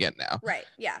sex again now. Right.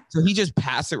 Yeah. So he just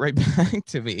passed it right back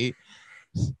to me.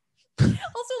 Also,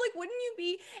 like, wouldn't you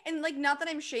be, and like, not that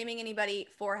I'm shaming anybody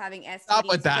for having STDs. Stop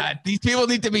with that. These people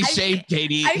need to be shamed,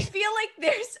 Katie. I feel like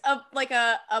there's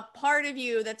a part of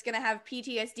you that's going to have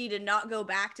PTSD to not go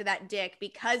back to that dick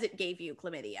because it gave you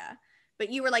chlamydia.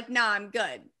 But you were like, nah, I'm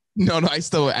good. No, I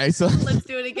still let's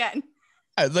do it again.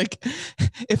 I was like,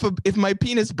 if my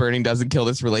penis burning doesn't kill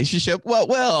this relationship, what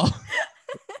will?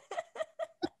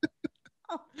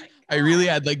 Oh my God. I really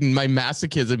had, like, my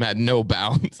masochism had no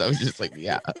bounds. I was just like,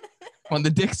 yeah, when the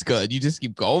dick's good, you just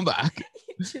keep going back.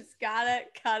 You just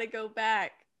gotta go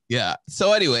back. Yeah.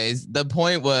 So anyways, the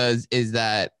point is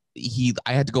that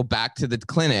I had to go back to the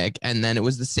clinic, and then it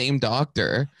was the same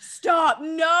doctor. Stop.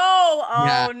 No.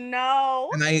 Oh no.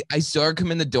 And I saw her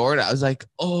come in the door, and I was like,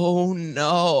 oh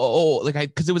no. Like,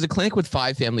 because it was a clinic with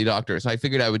 5 family doctors. So I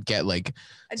figured I would get like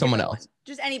someone else.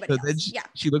 Just anybody else.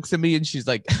 She looks at me and she's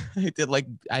like,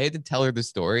 I had to tell her the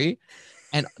story.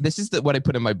 And this is what I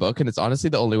put in my book. And it's honestly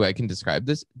the only way I can describe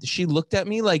this. She looked at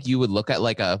me like you would look at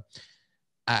like a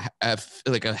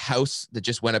house that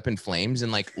just went up in flames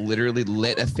and like literally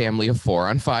lit a family of 4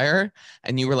 on fire,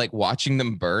 and you were like watching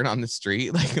them burn on the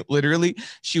street. Like, literally,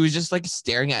 she was just like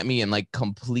staring at me in like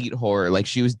complete horror. Like,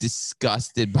 she was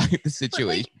disgusted by the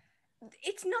situation. But, like,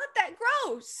 it's not that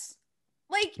gross.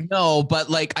 Like, no, but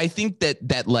like, I think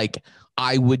that like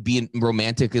I would be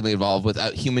romantically involved with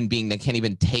a human being that can't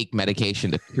even take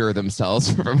medication to cure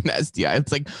themselves from an STI.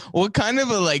 It's like, what kind of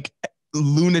a like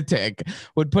lunatic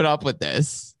would put up with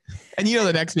this? And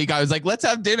the next week I was like, let's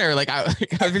have dinner. Like,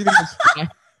 everything was fine.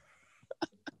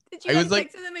 Did you have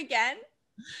sex with him again?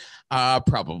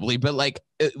 Probably, but like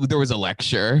there was a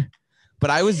lecture, but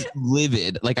I was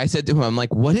livid. Like, I said to him, I'm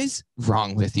like, what is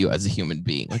wrong with you as a human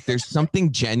being? Like, there's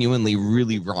something genuinely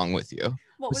really wrong with you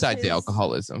besides the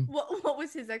alcoholism. What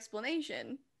was his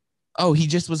explanation? Oh, he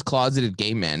just was closeted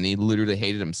gay man. And he literally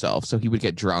hated himself. So he would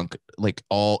get drunk,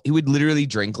 he would literally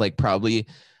drink like probably,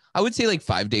 I would say like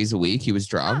 5 days a week. He was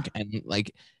drunk and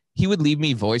like he would leave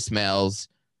me voicemails.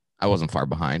 I wasn't far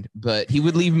behind, but he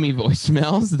would leave me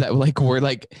voicemails that like were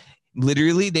like,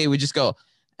 literally they would just go,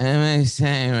 I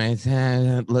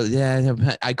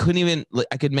couldn't even,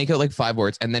 I could make out like 5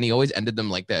 words. And then he always ended them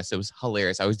like this. It was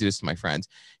hilarious. I always do this to my friends.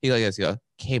 He like this, go,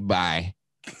 okay, bye.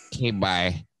 Okay,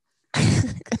 bye.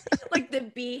 Like the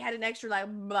B had an extra like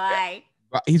bye.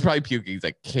 He's probably puking. He's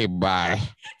like, okay, bye.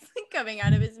 It's like coming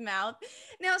out of his mouth.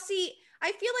 Now, see,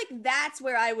 I feel like that's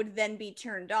where I would then be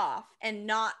turned off and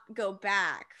not go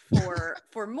back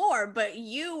for more. But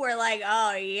you were like,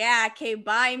 oh yeah, okay,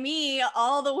 bye me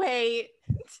all the way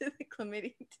to the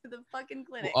chlamydia, to the fucking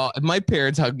clinic. Well, if my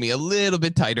parents hugged me a little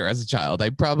bit tighter as a child, I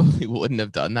probably wouldn't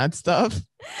have done that stuff.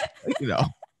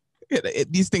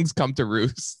 These things come to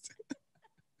roost.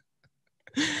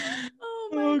 Oh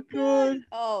my God.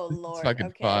 Oh Lord. It's fucking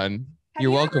okay. fun. Have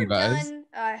You're you welcome, ever guys. done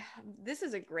This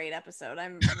is a great episode.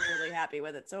 I'm really happy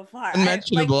with it so far.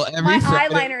 Unmentionable My every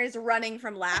Friday. eyeliner is running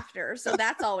from laughter, so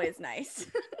that's always nice.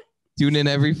 Tune in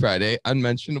every Friday.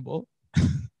 Unmentionable.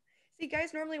 See,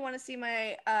 guys normally want to see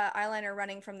my eyeliner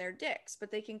running from their dicks,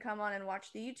 but they can come on and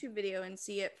watch the YouTube video and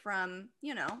see it from,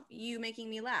 you making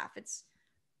me laugh.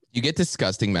 You get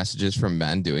disgusting messages from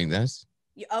men doing this.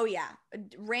 Oh yeah,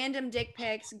 random dick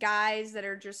pics, guys that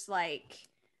are just like,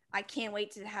 I can't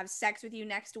wait to have sex with you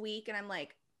next week, and I'm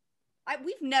like,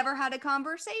 we've never had a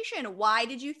conversation. Why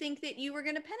did you think that you were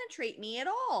going to penetrate me at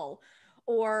all?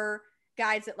 Or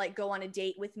guys that like go on a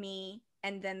date with me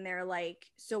and then they're like,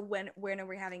 so when are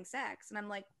we having sex? And I'm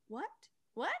like, what?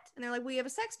 And they're like, we have a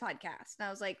sex podcast. And I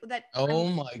was like, oh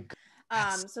my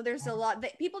God. So there's a lot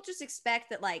that people just expect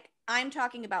that like I'm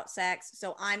talking about sex,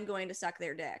 so I'm going to suck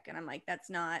their dick. And I'm like, that's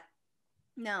not,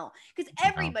 no, because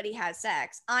everybody has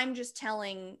sex. I'm just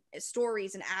telling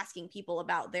stories and asking people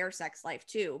about their sex life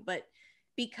too. But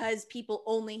because people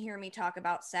only hear me talk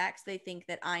about sex, they think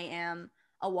that I am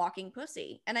a walking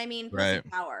pussy. And I mean, pussy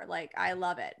power. Like, I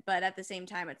love it. But at the same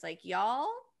time, it's like, y'all.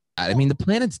 I mean, the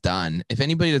planet's done. If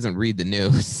anybody doesn't read the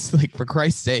news, like for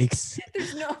Christ's sakes,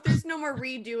 there's no more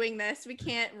redoing this. We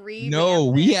can't read. No,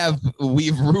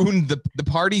 we've ruined the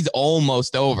party's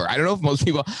almost over. I don't know if most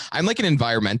people. I'm like an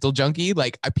environmental junkie.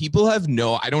 Like people have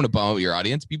no. I don't want to bum out your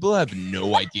audience. People have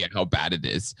no idea how bad it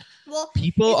is. Well,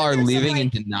 people are living in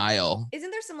denial.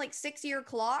 Isn't there some like 6-year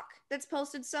clock that's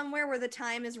posted somewhere where the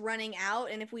time is running out,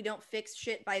 and if we don't fix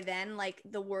shit by then, like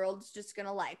the world's just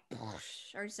gonna like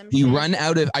or some we shit. Run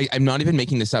out of. I'm not even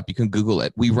making this up. You can Google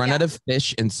it. We run out of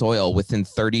fish and soil within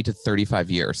 30 to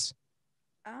 35 years.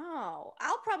 Oh,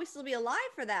 I'll probably still be alive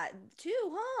for that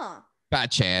too, huh?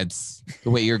 Bad chance.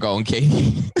 The way you're going,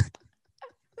 Katie.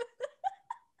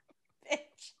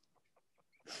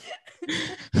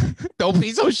 Don't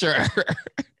be so sure.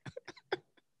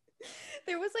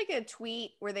 There was like a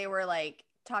tweet where they were like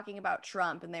talking about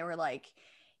Trump, and they were like,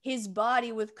 his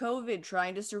body with COVID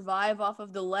trying to survive off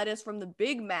of the lettuce from the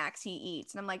Big Macs he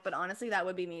eats. And I'm like, but honestly, that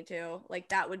would be me too. Like,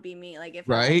 that would be me. Like, if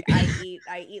I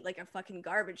eat like a fucking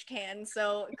garbage can.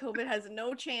 So COVID has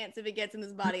no chance if it gets in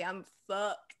this body. I'm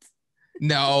fucked.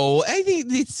 No, I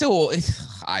think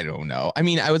I don't know. I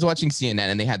mean, I was watching CNN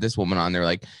and they had this woman on there,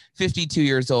 like 52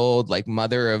 years old, like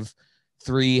mother of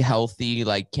 3, healthy,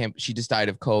 like she just died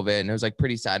of COVID, and it was like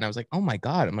pretty sad. And I was like, oh my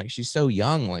God, I'm like, she's so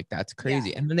young, like that's crazy.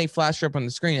 Yeah. And then they flashed her up on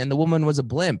the screen and the woman was a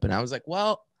blimp, and I was like,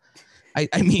 well, I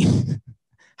mean,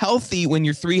 healthy when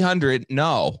you're 300,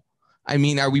 no. I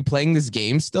mean, are we playing this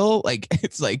game still? Like,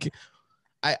 it's like,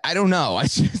 I don't know. I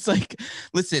just like,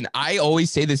 listen, I always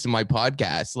say this in my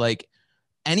podcast, like,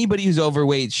 anybody who's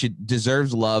overweight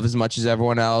deserves love as much as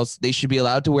everyone else. They should be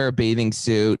allowed to wear a bathing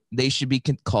suit. They should be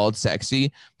called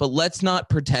sexy, but let's not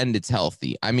pretend it's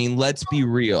healthy. I mean, let's be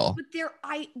real. But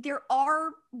there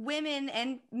are women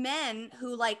and men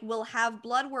who like will have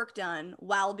blood work done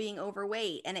while being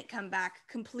overweight and it come back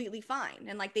completely fine.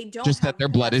 And like, they don't just that their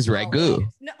blood is ragu.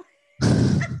 No. No,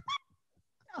 it's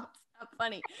not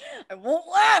funny. I won't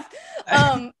laugh.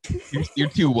 You're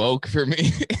too woke for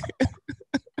me.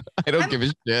 I don't give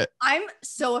a shit. I'm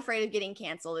so afraid of getting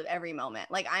canceled at every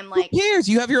moment. Like, I'm like, who cares?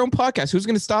 You have your own podcast. Who's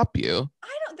going to stop you?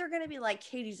 They're going to be like,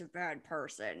 Katie's a bad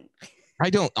person.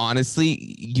 I don't,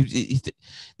 honestly.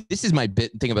 This is my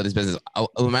thing about this business.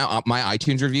 My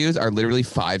iTunes reviews are literally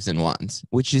 5s and 1s,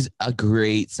 which is a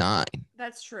great sign.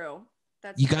 That's true.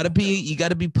 You got to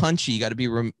be punchy. You got to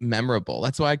be memorable.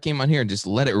 That's why I came on here and just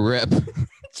let it rip.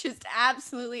 Just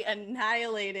absolutely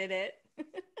annihilated it.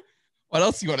 What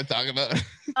else you want to talk about?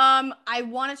 I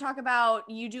want to talk about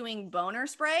you doing boner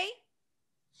spray.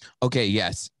 Okay,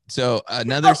 yes. So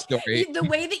another story. The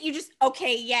way that you just,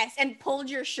 okay, yes, and pulled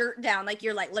your shirt down, like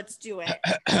you're like, let's do it.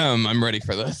 I'm ready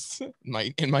for this.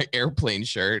 In my airplane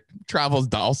shirt. Travel's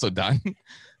also done.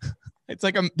 It's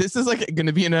like this is like going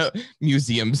to be in a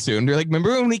museum soon. They're like, remember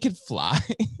when we could fly?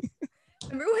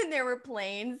 Remember when there were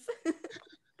planes?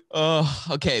 Oh,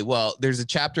 okay. Well, there's a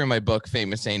chapter in my book,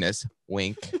 Famous Anus.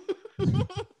 Wink.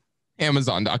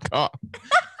 Amazon.com.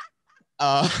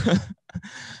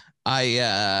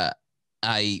 I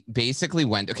basically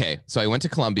went. Okay, so I went to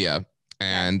Colombia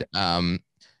and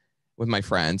with my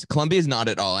friends. Colombia is not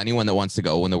at all anyone that wants to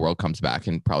go when the world comes back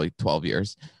in probably 12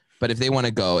 years. But if they want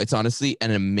to go, it's honestly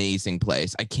an amazing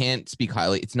place. I can't speak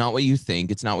highly. It's not what you think.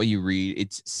 It's not what you read.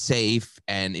 It's safe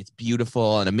and it's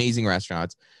beautiful and amazing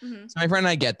restaurants. Mm-hmm. So my friend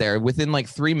and I get there. Within like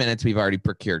 3 minutes, we've already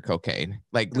procured cocaine.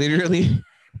 Like literally,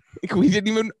 like, we didn't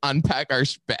even unpack our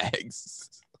bags.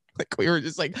 Like we were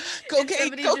just like, cocaine.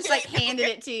 Somebody cocaine, just like cocaine. handed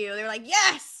it to you. They were like,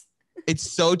 yes. It's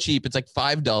so cheap. It's like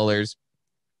 $5.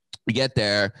 We get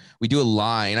there, we do a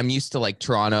line. I'm used to like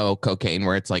Toronto cocaine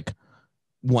where it's like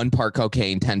 1 part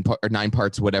cocaine, 9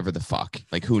 parts, whatever the fuck.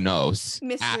 Like, who knows?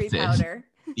 Mystery Acid. powder.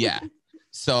 Yeah.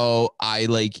 So I'm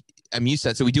used to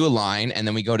that. So we do a line and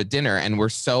then we go to dinner and we're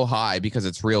so high because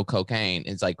it's real cocaine.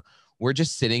 It's like, we're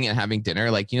just sitting and having dinner.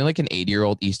 Like, like an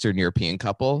 80-year-old Eastern European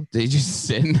couple, they just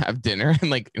sit and have dinner and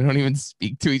like, don't even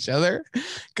speak to each other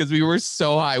because we were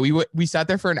so high. We sat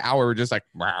there for an hour. We're just like,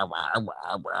 rah, rah,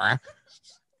 rah, rah.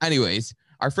 Anyways,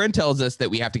 our friend tells us that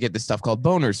we have to get this stuff called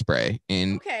boner spray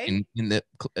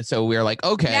so we're like,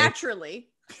 okay. Naturally.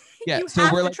 Yeah. You So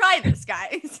have we're to like, try this,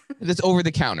 guys. it's over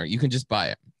the counter. You can just buy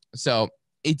it. So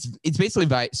it's basically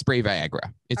spray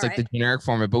Viagra. It's like the generic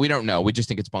form of it, but we don't know. We just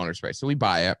think it's boner spray. So we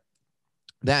buy it.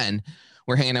 Then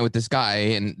we're hanging out with this guy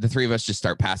and the three of us just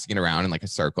start passing it around in like a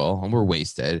circle and we're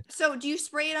wasted. So do you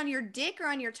spray it on your dick or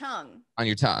on your tongue? On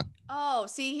your tongue. Oh,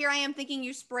 see, here I am thinking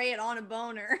you spray it on a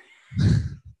boner.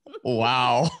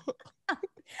 Wow. I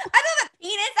don't have a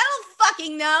penis. I don't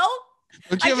fucking know.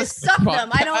 I just suck them.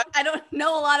 I don't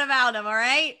know a lot about them. All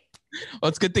right. Well,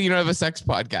 it's a good thing you don't have a sex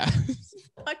podcast.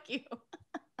 Fuck you.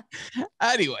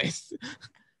 Anyways,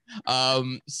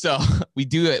 so we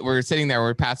do it. We're sitting there.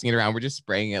 We're passing it around. We're just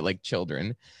spraying it like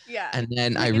children. Yeah. And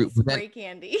then spray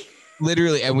candy.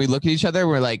 Literally, and we look at each other.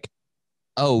 We're like,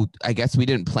 oh, I guess we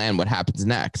didn't plan what happens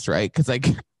next, right? Because like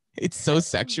it's so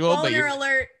sexual. Boner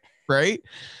alert. Right.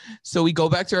 So we go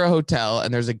back to our hotel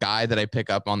and there's a guy that I pick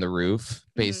up on the roof,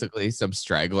 basically some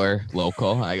straggler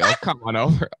local. I go, come on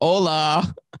over.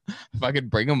 Hola. Fucking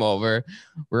bring him over.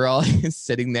 We're all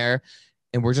sitting there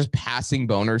and we're just passing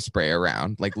boner spray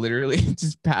around, like literally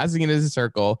just passing it in a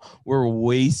circle. We're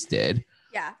wasted.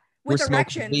 Yeah. With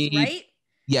erections, right?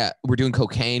 Yeah. We're doing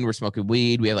cocaine. We're smoking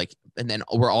weed. We have like, and then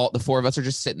the 4 of us are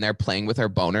just sitting there playing with our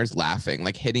boners, laughing,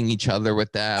 like hitting each other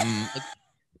with them.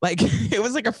 Like it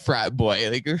was like a frat boy.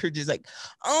 Like we were just like,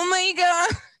 oh my God.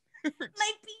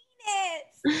 My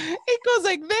penis. It goes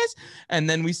like this. And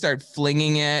then we start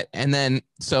flinging it. And then,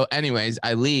 so anyways,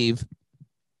 I leave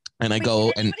and I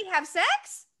go. Did anybody have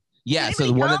sex? Yeah.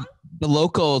 So the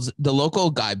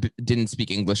local guy didn't speak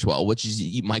English well, which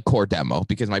is my core demo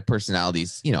because my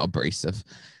personality's, abrasive.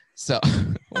 So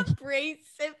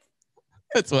abrasive.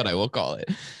 That's what I will call it.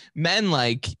 Men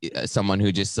like someone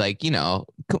who just like, as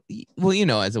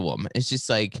a woman, it's just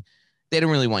like, they don't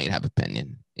really want you to have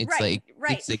opinion. It's right.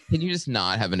 It's like, can you just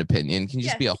not have an opinion? Can you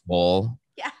just be a hole?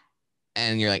 Yeah.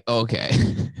 And you're like, okay.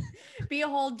 Be a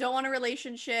hole. Don't want a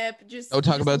relationship. Just don't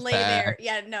talk just about lay that. There.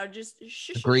 Yeah. No, just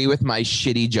agree with my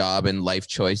shitty job and life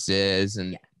choices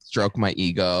and stroke my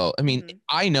ego. I mean,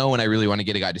 I know when I really want to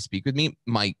get a guy to speak with me,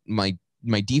 my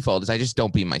default is I just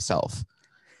don't be myself.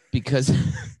 Because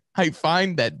I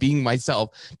find that being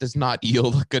myself does not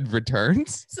yield good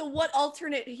returns. So what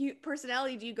alternate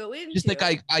personality do you go into? Just like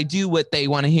I do what they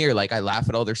want to hear. Like I laugh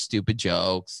at all their stupid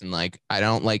jokes and like I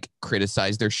don't like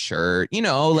criticize their shirt.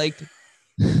 Like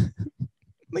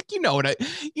like you know what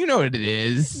it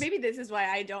is. Maybe this is why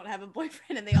I don't have a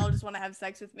boyfriend and they all just want to have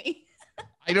sex with me.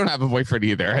 I don't have a boyfriend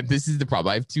either. This is the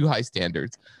problem. I have too high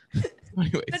standards.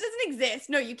 Anyways. That doesn't exist.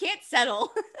 No, you can't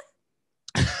settle.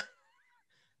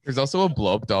 There's also a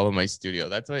blow up doll in my studio.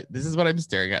 This is what I'm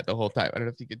staring at the whole time. I don't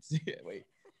know if you can see it. Wait.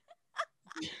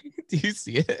 Do you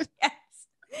see it? Yes.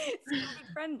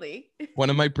 It's friendly. One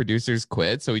of my producers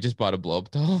quit, so we just bought a blow up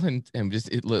doll and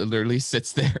just it literally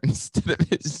sits there instead of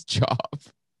his job.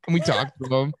 And we talk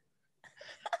to him.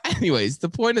 Anyways, the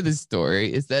point of this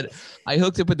story is that I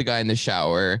hooked up with the guy in the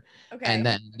shower. Okay. And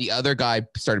then the other guy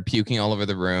started puking all over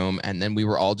the room. And then we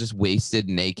were all just wasted,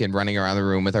 naked, running around the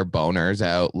room with our boners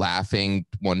out, laughing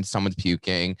when someone's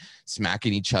puking,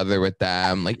 smacking each other with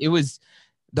them. Like it was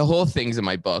the whole thing's in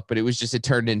my book, but it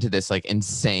turned into this like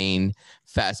insane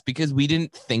fest because we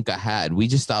didn't think ahead. We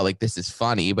just thought like this is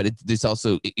funny, but it's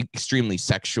also extremely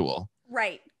sexual.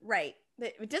 Right.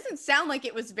 It doesn't sound like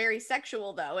it was very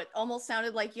sexual, though. It almost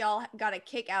sounded like y'all got a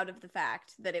kick out of the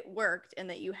fact that it worked and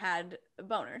that you had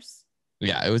boners.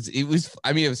 Yeah, it was.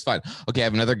 I mean, it was fun. Okay, I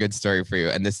have another good story for you,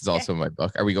 and this is also in my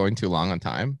book. Are we going too long on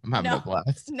time? I'm having a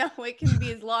blast. No, it can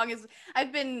be as long as I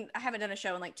haven't done a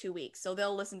show in like 2 weeks, so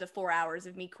they'll listen to 4 hours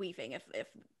of me queefing if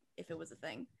it was a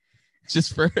thing.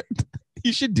 Just for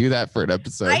you should do that for an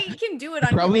episode. I can do it on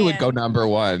probably command. Would go number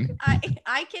one.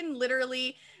 I can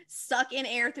literally suck in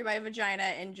air through my vagina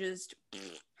and just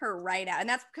her right out. And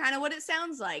that's kind of what it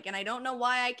sounds like. And I don't know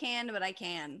why I can, but I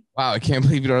can. Wow, I can't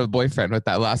believe you don't have a boyfriend with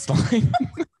that last line.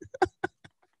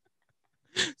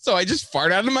 So I just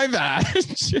fart out of my vag.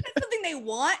 That's something they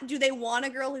want. Do they want a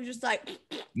girl who's just like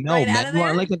no, right men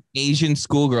want like an Asian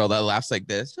schoolgirl that laughs like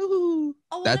this. Ooh.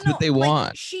 Oh, well, That's what no. they Like,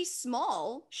 want. she's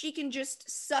small. She can just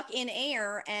suck in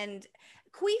air, and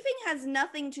queefing has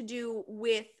nothing to do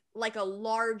with like a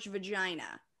large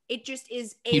vagina. It just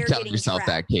is Keep air telling getting yourself that,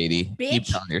 trapped. Katie. Keep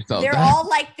Bitch, telling yourself they're that. all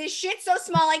like, this shit's so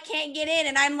small I can't get in.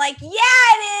 And I'm like, yeah,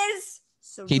 it is.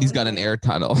 So Katie's don't got do an it. air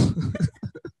tunnel.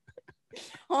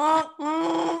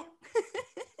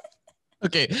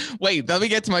 Okay, wait, let me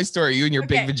get to my story. You and your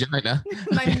big Okay. vagina.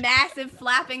 My Okay. massive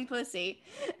flapping pussy.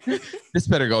 This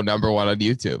better go number one on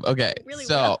YouTube. Okay. It really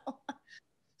So will.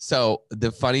 so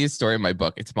the funniest story in my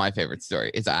book, it's my favorite story,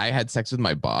 is I had sex with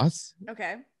my boss.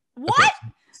 Okay. Okay. What?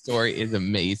 Story is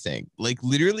amazing. Like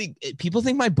literally, people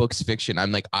think my book's fiction.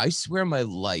 I'm like, I swear my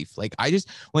life. Like I just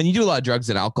when you do a lot of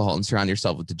drugs and alcohol and surround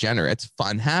yourself with degenerates,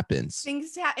 fun happens.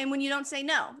 And when you don't say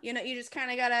no, you just kind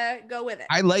of gotta go with it.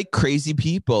 I like crazy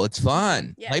people. It's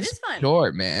fun. Yeah, it Life's is fun.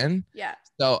 short, man. Yeah.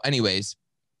 So, anyways,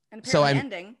 And so apparently I'm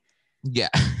ending. yeah.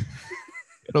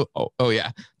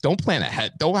 Yeah. Don't plan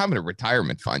ahead. Don't have a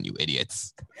retirement fund, you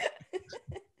idiots.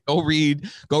 Go read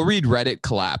Reddit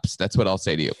collapse. That's what I'll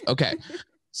say to you. Okay.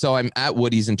 So I'm at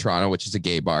Woody's in Toronto, which is a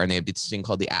gay bar, and they have this thing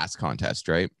called the ass contest,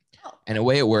 right? Oh. And the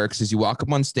way it works is you walk up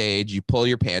on stage, you pull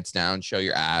your pants down, show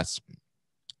your ass,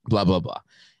 blah, blah, blah.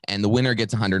 And the winner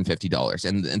gets $150.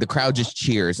 And the crowd just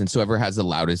cheers. And so whoever has the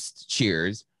loudest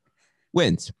cheers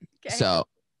wins. Okay. So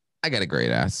I got a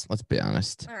great ass. Let's be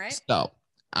honest. All right. So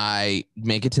I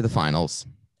make it to the finals.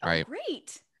 Oh, right.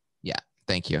 great. Yeah.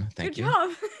 Thank you. Thank Good you.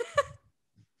 job.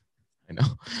 I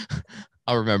know.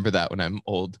 I'll remember that when I'm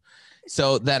old.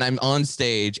 So then I'm on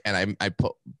stage and I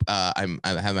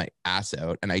have my ass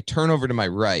out and I turn over to my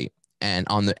right, and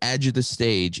on the edge of the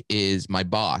stage is my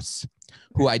boss,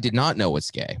 who I did not know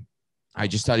was gay. I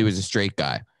just thought he was a straight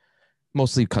guy,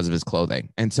 mostly because of his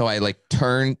clothing. And so I like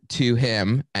turn to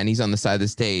him and he's on the side of the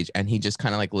stage and he just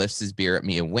kind of like lifts his beer at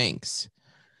me and winks.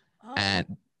 Oh.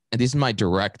 And this is my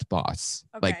direct boss.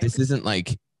 Okay. Like this isn't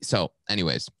like so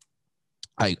anyways.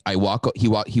 I walk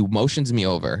he motions me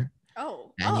over.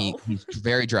 Oh. And he's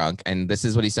very drunk. And this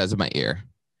is what he says in my ear.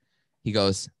 He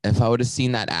goes, if I would have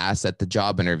seen that ass at the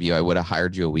job interview, I would have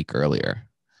hired you a week earlier.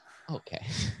 Okay.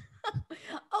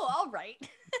 Oh, all right.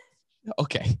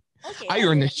 Okay. Okay. I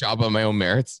earned this job on my own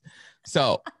merits.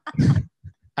 So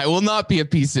I will not be a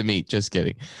piece of meat. Just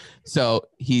kidding. So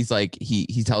he's like,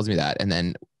 he tells me that. And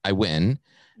then I win.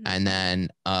 And then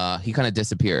he kind of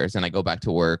disappears. And I go back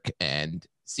to work and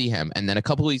see him. And then a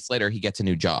couple of weeks later, he gets a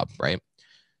new job, right?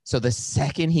 So the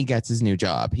second he gets his new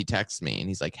job, he texts me and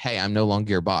he's like, hey, I'm no longer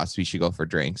your boss. We should go for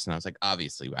drinks. And I was like,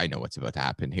 obviously, I know what's about to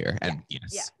happen here. And yes.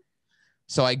 Yeah.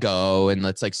 So I go and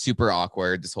it's like super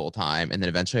awkward this whole time. And then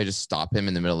eventually I just stop him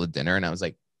in the middle of dinner. And I was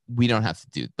like, we don't have to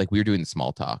do, like, we were doing the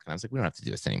small talk. And I was like, we don't have to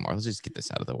do this anymore. Let's just get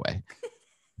this out of the way.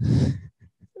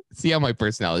 See how my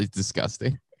personality is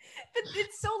disgusting.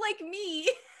 It's so like me.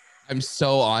 I'm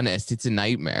so honest. It's a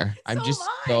nightmare. So I'm just am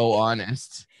I. so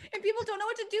honest. And people don't know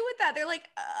what to do with that. They're like,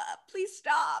 please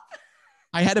stop.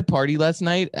 I had a party last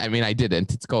night. I mean, I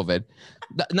didn't. It's COVID.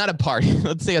 Not a party.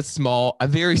 Let's say a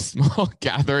very small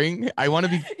gathering. I want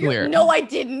to be clear. No, I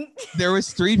didn't. There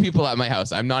was 3 people at my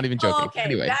house. I'm not even joking. Oh, okay.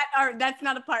 Anyway. That's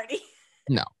not a party.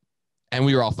 No. And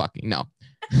we were all fucking. No.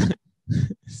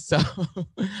 So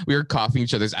we were coughing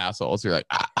each other's assholes. We were like,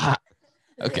 ah.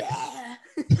 Okay.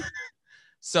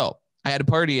 So I had a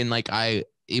party and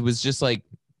it was just like,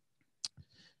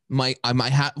 I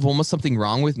might have almost something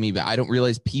wrong with me, but I don't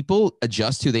realize people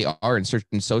adjust who they are in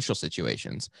certain social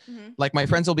situations. Mm-hmm. Like my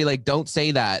friends will be like, don't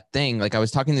say that thing. Like I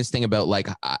was talking this thing about like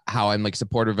how I'm like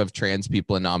supportive of trans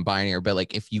people and non-binary, but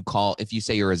like if you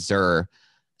say you're a Zer,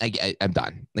 I'm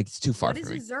done. Like it's too far What from is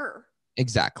me. a Zer?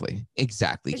 Exactly.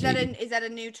 Is that a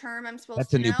new term I'm supposed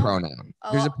That's to a new know? pronoun.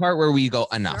 Oh, There's a part where we go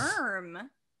enough. Zerm.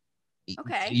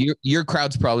 Okay. Your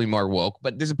crowd's probably more woke,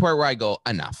 but there's a part where I go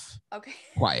enough. Okay.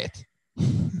 Quiet.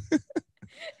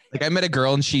 Like I met a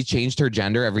girl and she changed her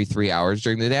gender every 3 hours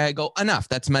during the day. I go, enough.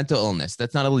 That's mental illness.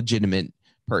 That's not a legitimate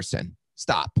person.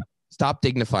 Stop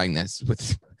dignifying this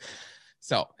with.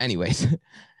 So anyways,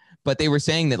 but they were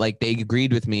saying that like they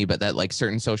agreed with me, but that like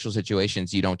certain social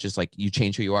situations, you don't just like, you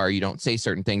change who you are. You don't say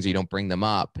certain things or you don't bring them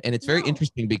up. And it's very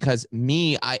interesting because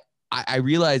I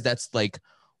realize that's like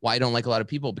why I don't like a lot of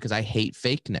people, because I hate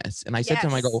fakeness. And I said to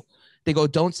them, they go,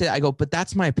 don't say that. I go, but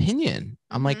that's my opinion.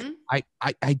 I'm like,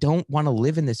 I don't want to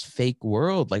live in this fake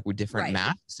world, like with different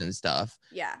masks and stuff.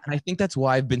 Yeah. And I think that's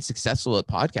why I've been successful at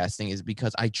podcasting, is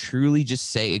because I truly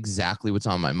just say exactly what's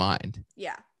on my mind.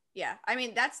 Yeah. Yeah. I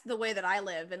mean, that's the way that I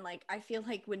live. And like, I feel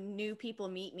like when new people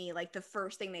meet me, like the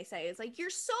first thing they say is like,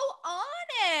 you're so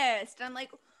honest. And I'm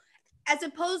like, As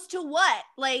opposed to what?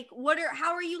 Like,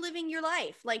 how are you living your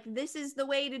life? Like, this is the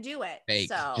way to do it. Fake,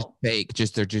 just So fake.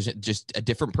 They're just a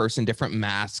different person, different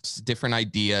masks, different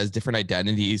ideas, different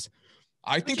identities.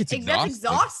 I think it's that's exhausting.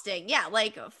 exhausting. Yeah,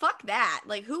 like fuck that.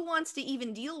 Like, who wants to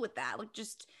even deal with that? Like,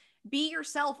 just be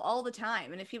yourself all the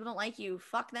time. And if people don't like you,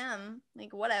 fuck them.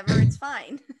 Like, whatever, it's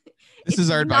fine. This It's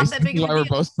is our not advice. that This big is of a why we're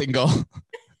deal. both single.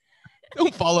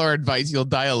 Don't follow our advice. You'll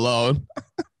die alone.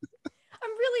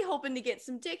 I'm really hoping to get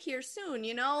some dick here soon,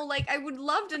 you know? Like, I would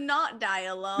love to not die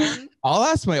alone. I'll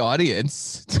ask my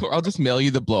audience, or I'll just mail you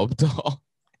the blow up doll.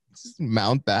 Just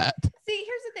mount that. See,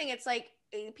 here's the thing. It's like,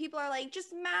 people are like,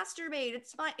 just masturbate.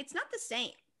 It's fine. It's not the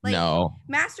same. Like, No.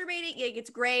 masturbating, it's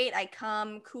great. I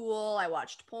come, cool. I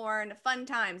watched porn, fun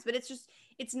times. But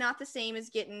it's not the same as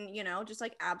getting, just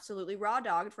like absolutely raw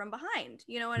dogged from behind.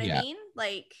 You know what I Yeah. mean?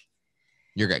 Like,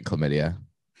 You're getting chlamydia.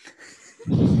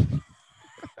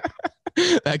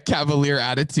 That cavalier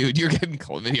attitude, you're getting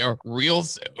chlamydia real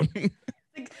soon.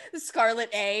 like the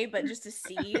scarlet A, but just a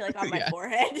C, like on my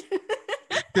forehead.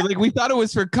 They're like, we thought it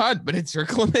was for cunt, but it's for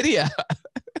chlamydia.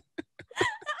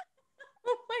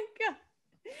 Oh my God.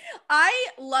 I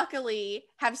luckily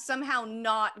have somehow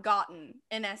not gotten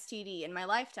an STD in my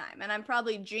lifetime, and I'm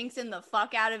probably jinxing the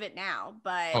fuck out of it now.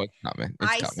 But Oh, it's coming.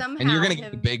 It's I coming. somehow And you're gonna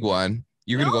get the big one.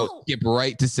 You're gonna go skip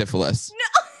right to syphilis.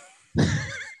 No.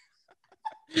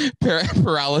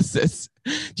 Paralysis.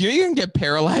 Do you even get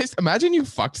paralyzed? Imagine you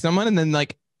fuck someone and then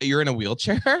like you're in a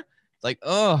wheelchair. Like,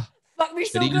 oh, fuck me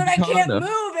so good I can't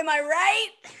move. Am I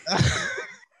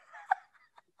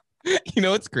right? You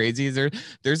know what's crazy is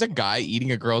there's a guy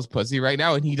eating a girl's pussy right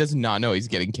now and he does not know he's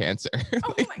getting cancer.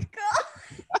 Oh my God.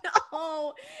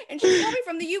 No. And she's probably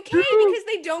from the UK because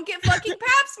they don't get fucking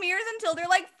pap smears until they're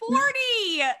like 40.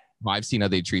 Well, I've seen how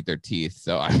they treat their teeth.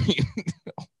 So I mean,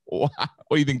 wow.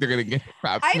 What do you think they're gonna get?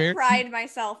 Pap smear? I pride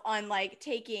myself on like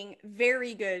taking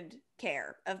very good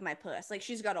care of my puss. Like,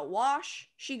 she's got a wash.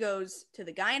 She goes to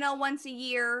the gyno once a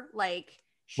year. Like,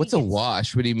 what's a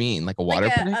wash? What do you mean? Like a water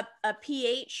a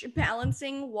pH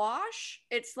balancing wash.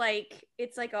 It's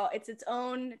its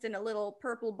own. It's in a little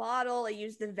purple bottle. I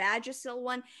use the Vagisil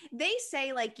one. They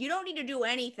say like you don't need to do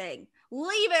anything.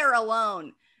 Leave her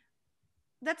alone.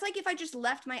 That's like if I just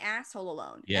left my asshole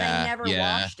alone and I never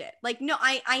washed it. Like, no,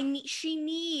 she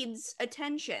needs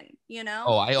attention, you know?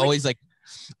 Oh, I always like,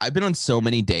 I've been on so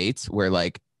many dates where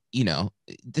like,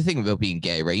 the thing about being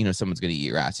gay, right? Someone's going to eat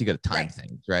your ass. You got to time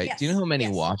things, right? Yes. Do you know how many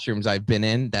washrooms I've been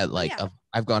in that like, Yeah.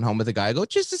 I've gone home with a guy, I go,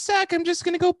 just a sec, I'm just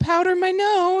going to go powder my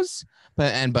nose.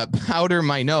 But powder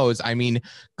my nose, I mean,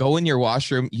 go in your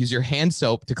washroom, use your hand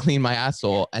soap to clean my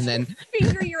asshole, and then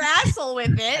finger your asshole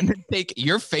with it. And then take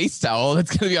your face towel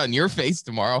that's going to be on your face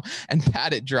tomorrow and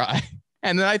pat it dry.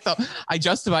 And then I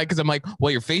justified because I'm like,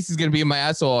 well, your face is going to be in my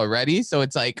asshole already. So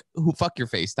it's like, fuck your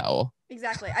face towel.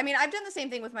 Exactly. I mean, I've done the same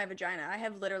thing with my vagina. I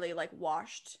have literally like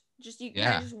washed, kind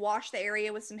of just wash the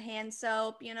area with some hand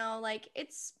soap, like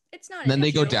it's not. And then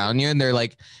they go down you and they're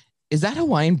like, is that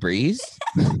Hawaiian breeze?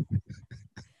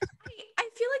 I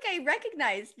feel like I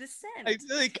recognize the scent. I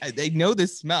feel like they know the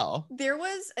smell. There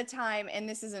was a time, and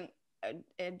this isn't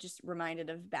just reminded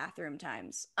of bathroom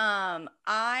times.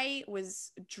 I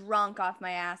was drunk off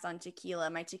my ass on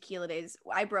tequila. My tequila days,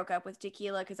 I broke up with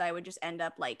tequila because I would just end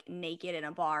up like naked in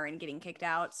a bar and getting kicked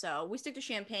out. So we stick to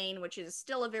champagne, which is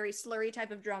still a very slurry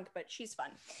type of drunk, but she's fun.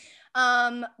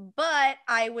 But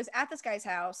I was at this guy's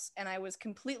house and I was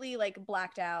completely like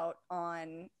blacked out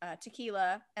on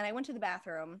tequila, and I went to the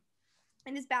bathroom,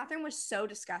 and his bathroom was so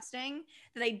disgusting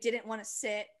that I didn't want to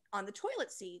sit on the toilet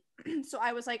seat. So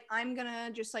I was like, I'm gonna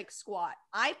just like squat.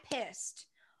 I pissed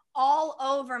all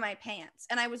over my pants,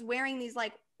 and I was wearing these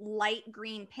like light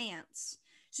green pants,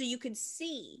 so you could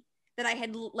see that I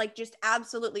had like just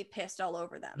absolutely pissed all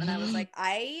over them. And I was like,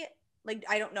 I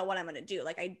don't know what I'm gonna do.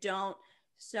 Like, I don't.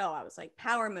 So I was like,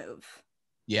 power move.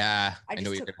 Yeah. I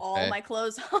just took all my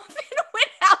clothes off and went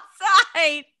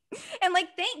outside. And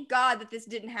like, thank God that this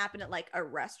didn't happen at like a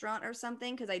restaurant or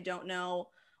something, because I don't know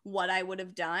what I would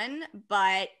have done.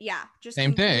 But yeah, just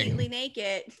same completely thing.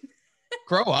 Naked.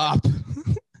 Grow up.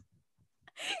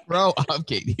 Grow up,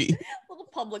 Katie. Little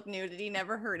public nudity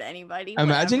never hurt anybody.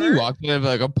 Imagine you walk into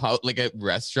like a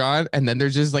restaurant, and then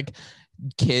there's just like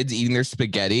kids eating their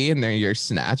spaghetti, and then your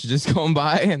snatch just going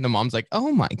by, and the mom's like,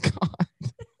 "Oh my God."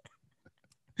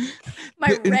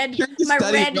 my red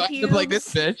pubes. Like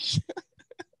this bitch.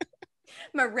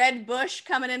 My red bush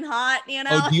coming in hot,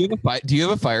 Oh, do you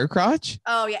have a fire crotch?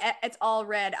 Oh yeah, it's all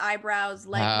red. Eyebrows,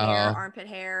 leg hair, armpit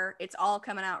hair. It's all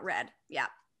coming out red. Yeah.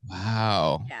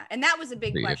 Wow. Yeah, and that was a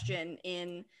big question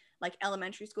in like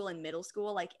elementary school and middle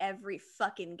school. Like, every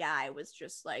fucking guy was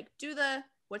just like, do the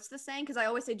what's the saying? Because I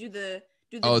always say do the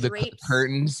Oh, the drapes.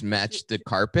 curtains match the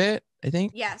carpet, I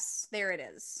think. Yes, there it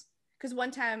is. Because one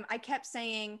time I kept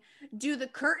saying, do the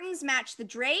curtains match the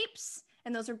drapes?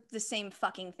 And those are the same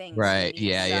fucking thing, Right. sweetie.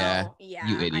 Yeah, yeah. So You yeah,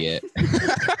 I idiot.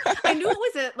 I knew it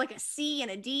was a C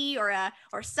and a D or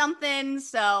something.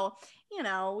 So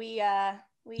we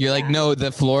You're like, no,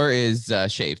 the floor is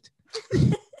shaved.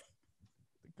 The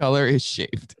color is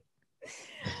shaved.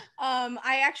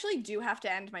 I actually do have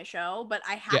to end my show, but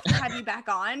I have Yeah. to have you back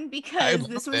on I because love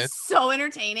this was this. so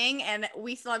entertaining and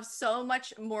we still have so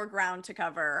much more ground to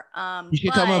cover. You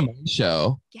should come But on my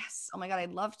show. yes, oh my God,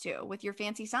 I'd love to with your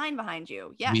fancy sign behind you.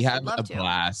 We Yes, I'd have love a to.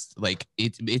 blast. Like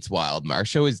it's wild. Our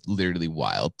show is literally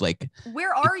wild. Like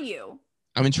Where are you?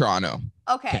 I'm in Toronto,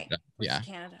 Okay. Canada. Which is Yeah.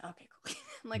 Canada. Okay, cool.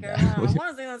 I'm like, Yeah. I want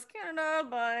to say that's Canada,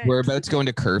 We're but about to go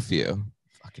into curfew.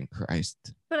 Fucking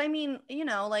Christ. I mean,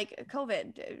 like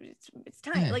COVID, it's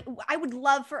time. Yeah. Like I would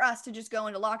love for us to just go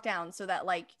into lockdown so that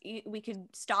like we could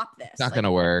stop this. It's not Like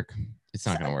gonna work. It's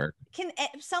so, not gonna work. can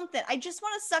something. I just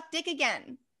want to suck dick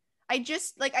again. I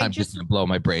just I'm just gonna blow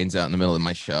my brains out in the middle of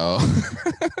my show.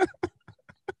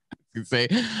 Say,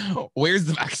 where's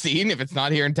the vaccine? If it's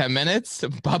not here in 10 minutes,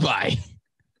 bye-bye.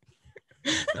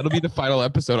 That'll be the final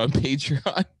episode on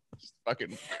Patreon.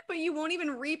 Fucking but you won't even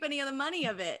reap any of the money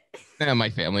of it. yeah, my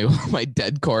family, my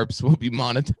dead corpse will be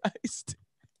monetized.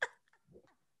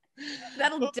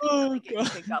 That'll definitely get you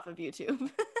kicked off of YouTube.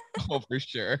 Oh, for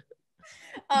sure.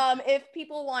 If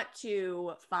people want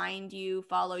to find you,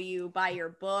 follow you, buy your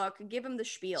book, give them the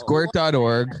spiel.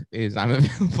 Squirt.org is I'm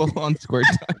available on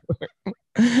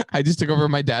squirt.org. I just took over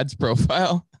my dad's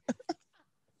profile.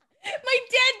 My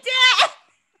dead dad.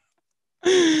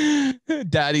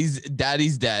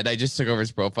 Daddy's dead. I just took over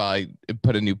his profile. I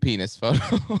put a new penis photo.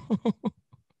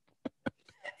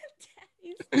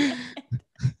 Daddy's dead.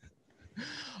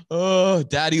 Oh,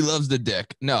 daddy loves the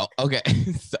dick. No, okay.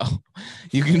 So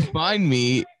you can find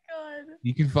me. Oh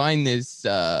You can find this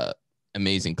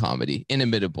amazing comedy,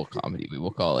 inimitable comedy, we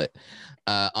will call it.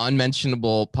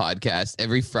 Unmentionable podcast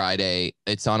every Friday.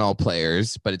 It's on all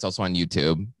players, but it's also on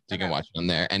YouTube. So you can watch it on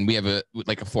there. And we have a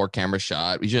 4-camera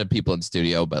shot. We should have people in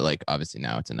studio, but like obviously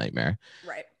now it's a nightmare.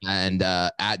 Right. And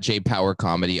at J Power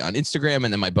Comedy on Instagram.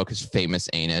 And then my book is Famous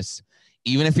Anus.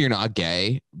 Even if you're not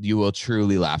gay, you will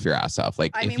truly laugh your ass off.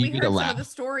 Like, I if mean, you we need heard a some laugh, of the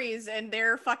stories and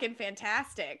they're fucking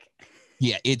fantastic.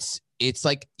 yeah, it's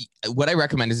like what I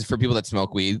recommend is for people that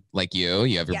smoke weed, like you have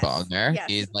your Yes, bong there. yes.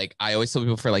 Is like I always tell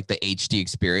people for like the HD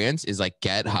experience is like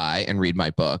get high and read my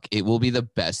book. It will be the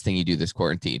best thing you do this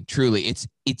quarantine. Truly, it's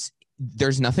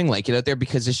there's nothing like it out there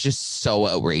because it's just so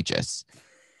outrageous.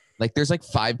 Like there's like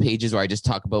 5 pages where I just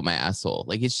talk about my asshole.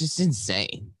 Like it's just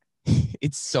insane.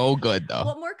 It's so good though.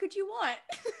 What more could you want?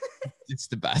 It's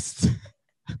the best.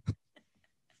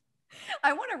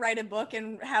 I want to write a book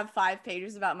and have 5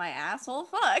 pages about my asshole.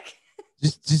 Fuck.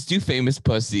 Just do famous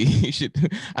pussy. You should,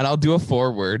 and I'll do a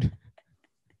foreword.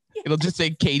 It'll just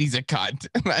say Katie's a cunt.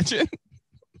 Imagine.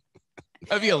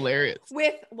 That'd be hilarious.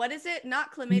 With what is it?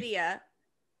 Not chlamydia.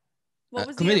 What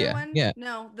was the chlamydia, other one? yeah.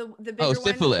 No, the bigger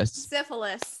syphilis. one.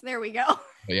 Syphilis. There we go. Oh,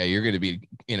 yeah, you're gonna be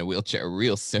in a wheelchair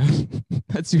real soon.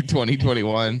 That's your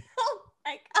 2021. Oh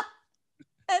my God.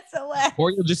 That's hilarious.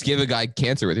 Or you'll just give a guy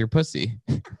cancer with your pussy.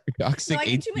 Toxic No, I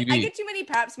HPV. get too many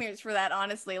pap smears for that,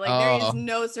 honestly. Like there is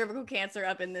no cervical cancer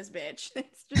up in this bitch.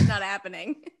 It's just not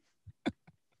happening.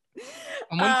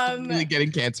 Someone's really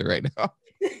getting cancer right now.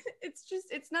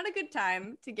 It's not a good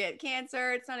time to get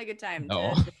cancer. It's not a good time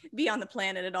No. to be on the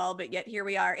planet at all, but yet here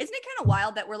we are. Isn't it kind of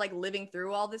wild that we're like living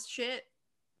through all this shit?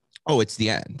 Oh, it's the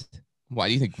end. Why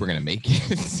do you think we're gonna make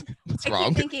it? What's wrong? I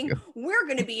keep thinking we're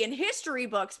gonna be in history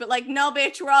books, but like, no,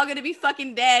 bitch, we're all gonna be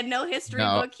fucking dead. No history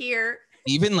book here.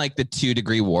 Even like the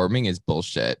 2-degree warming is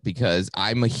bullshit because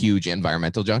I'm a huge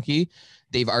environmental junkie.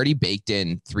 They've already baked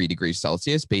in 3 degrees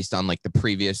Celsius based on like the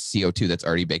previous CO2 that's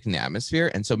already baked in the atmosphere.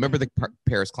 And so remember the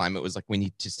Paris climate was like, we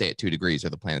need to stay at 2 degrees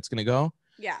or the planet's going to go.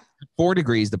 Yeah. 4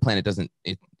 degrees, the planet doesn't,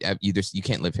 you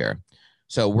can't live here.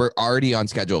 So we're already on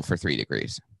schedule for 3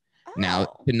 degrees. Oh. Now,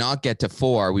 to not get to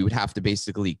 4, we would have to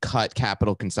basically cut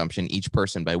capital consumption each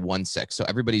person by 1/6. So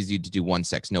everybody's need to do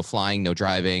 1/6. No flying, no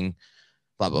driving,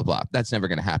 blah, blah, blah. That's never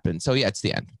going to happen. So yeah, it's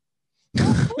the end.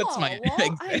 Oh, cool. That's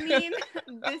I mean,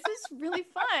 this is really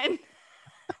fun.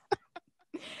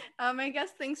 I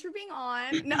guess thanks for being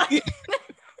on. No.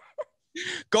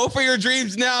 Go for your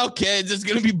dreams now, kids. It's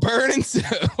going to be burning soon.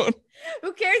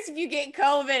 Who cares if you get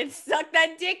COVID? Suck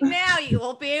that dick now. You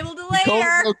won't be able to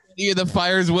later. The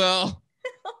fires will.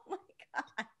 Oh my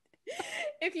God.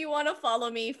 If you want to follow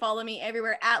me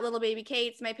everywhere at Little Baby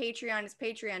Kates. My Patreon is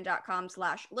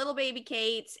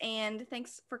patreon.com/littlebabykates. And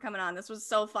thanks for coming on. This was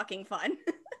so fucking fun.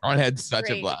 I had such a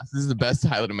Great. blast. This is the best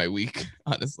highlight of my week,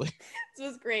 honestly. This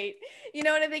was great. You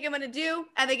know what I think I'm going to do?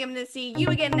 I think I'm going to see you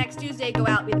again next Tuesday. Go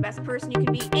out, be the best person you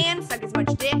can be, and suck as much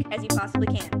dick as you possibly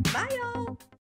can. Bye, y'all.